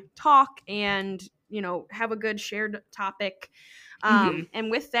actually talk and, you know, have a good shared topic.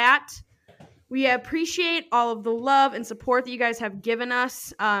 And with that, we appreciate all of the love and support that you guys have given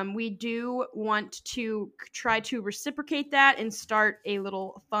us. We do want to try to reciprocate that and start a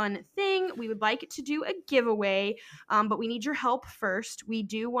little fun thing. We would like to do a giveaway, but we need your help first. We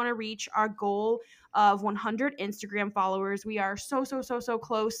do want to reach our goal of 100 Instagram followers. We are so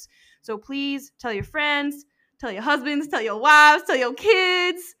close. So please tell your friends, tell your husbands, tell your wives, tell your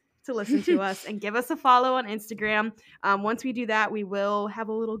kids to listen to us and give us a follow on Instagram. Once we do that, we will have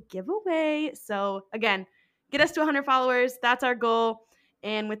a little giveaway. So again, get us to 100 followers. That's our goal.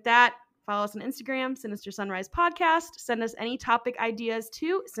 And with that, follow us on Instagram, Sinister Sunrise Podcast. Send us any topic ideas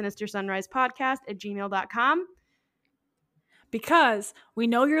to sinistersunrisepodcast@gmail.com. Because we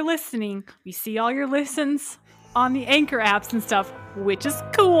know you're listening. We see all your listens on the Anchor apps and stuff, which is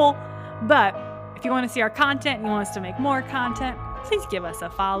cool. But if you want to see our content and you want us to make more content, please give us a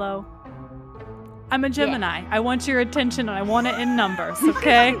follow. I'm a Gemini. Yeah. I want your attention and I want it in numbers,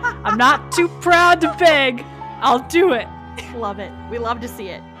 okay? I'm not too proud to beg. I'll do it. Love it. We love to see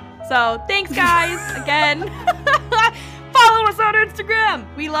it. So thanks, guys. Again, follow us on Instagram.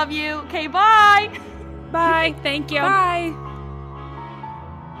 We love you. Okay, bye. Bye. Thank you. Bye.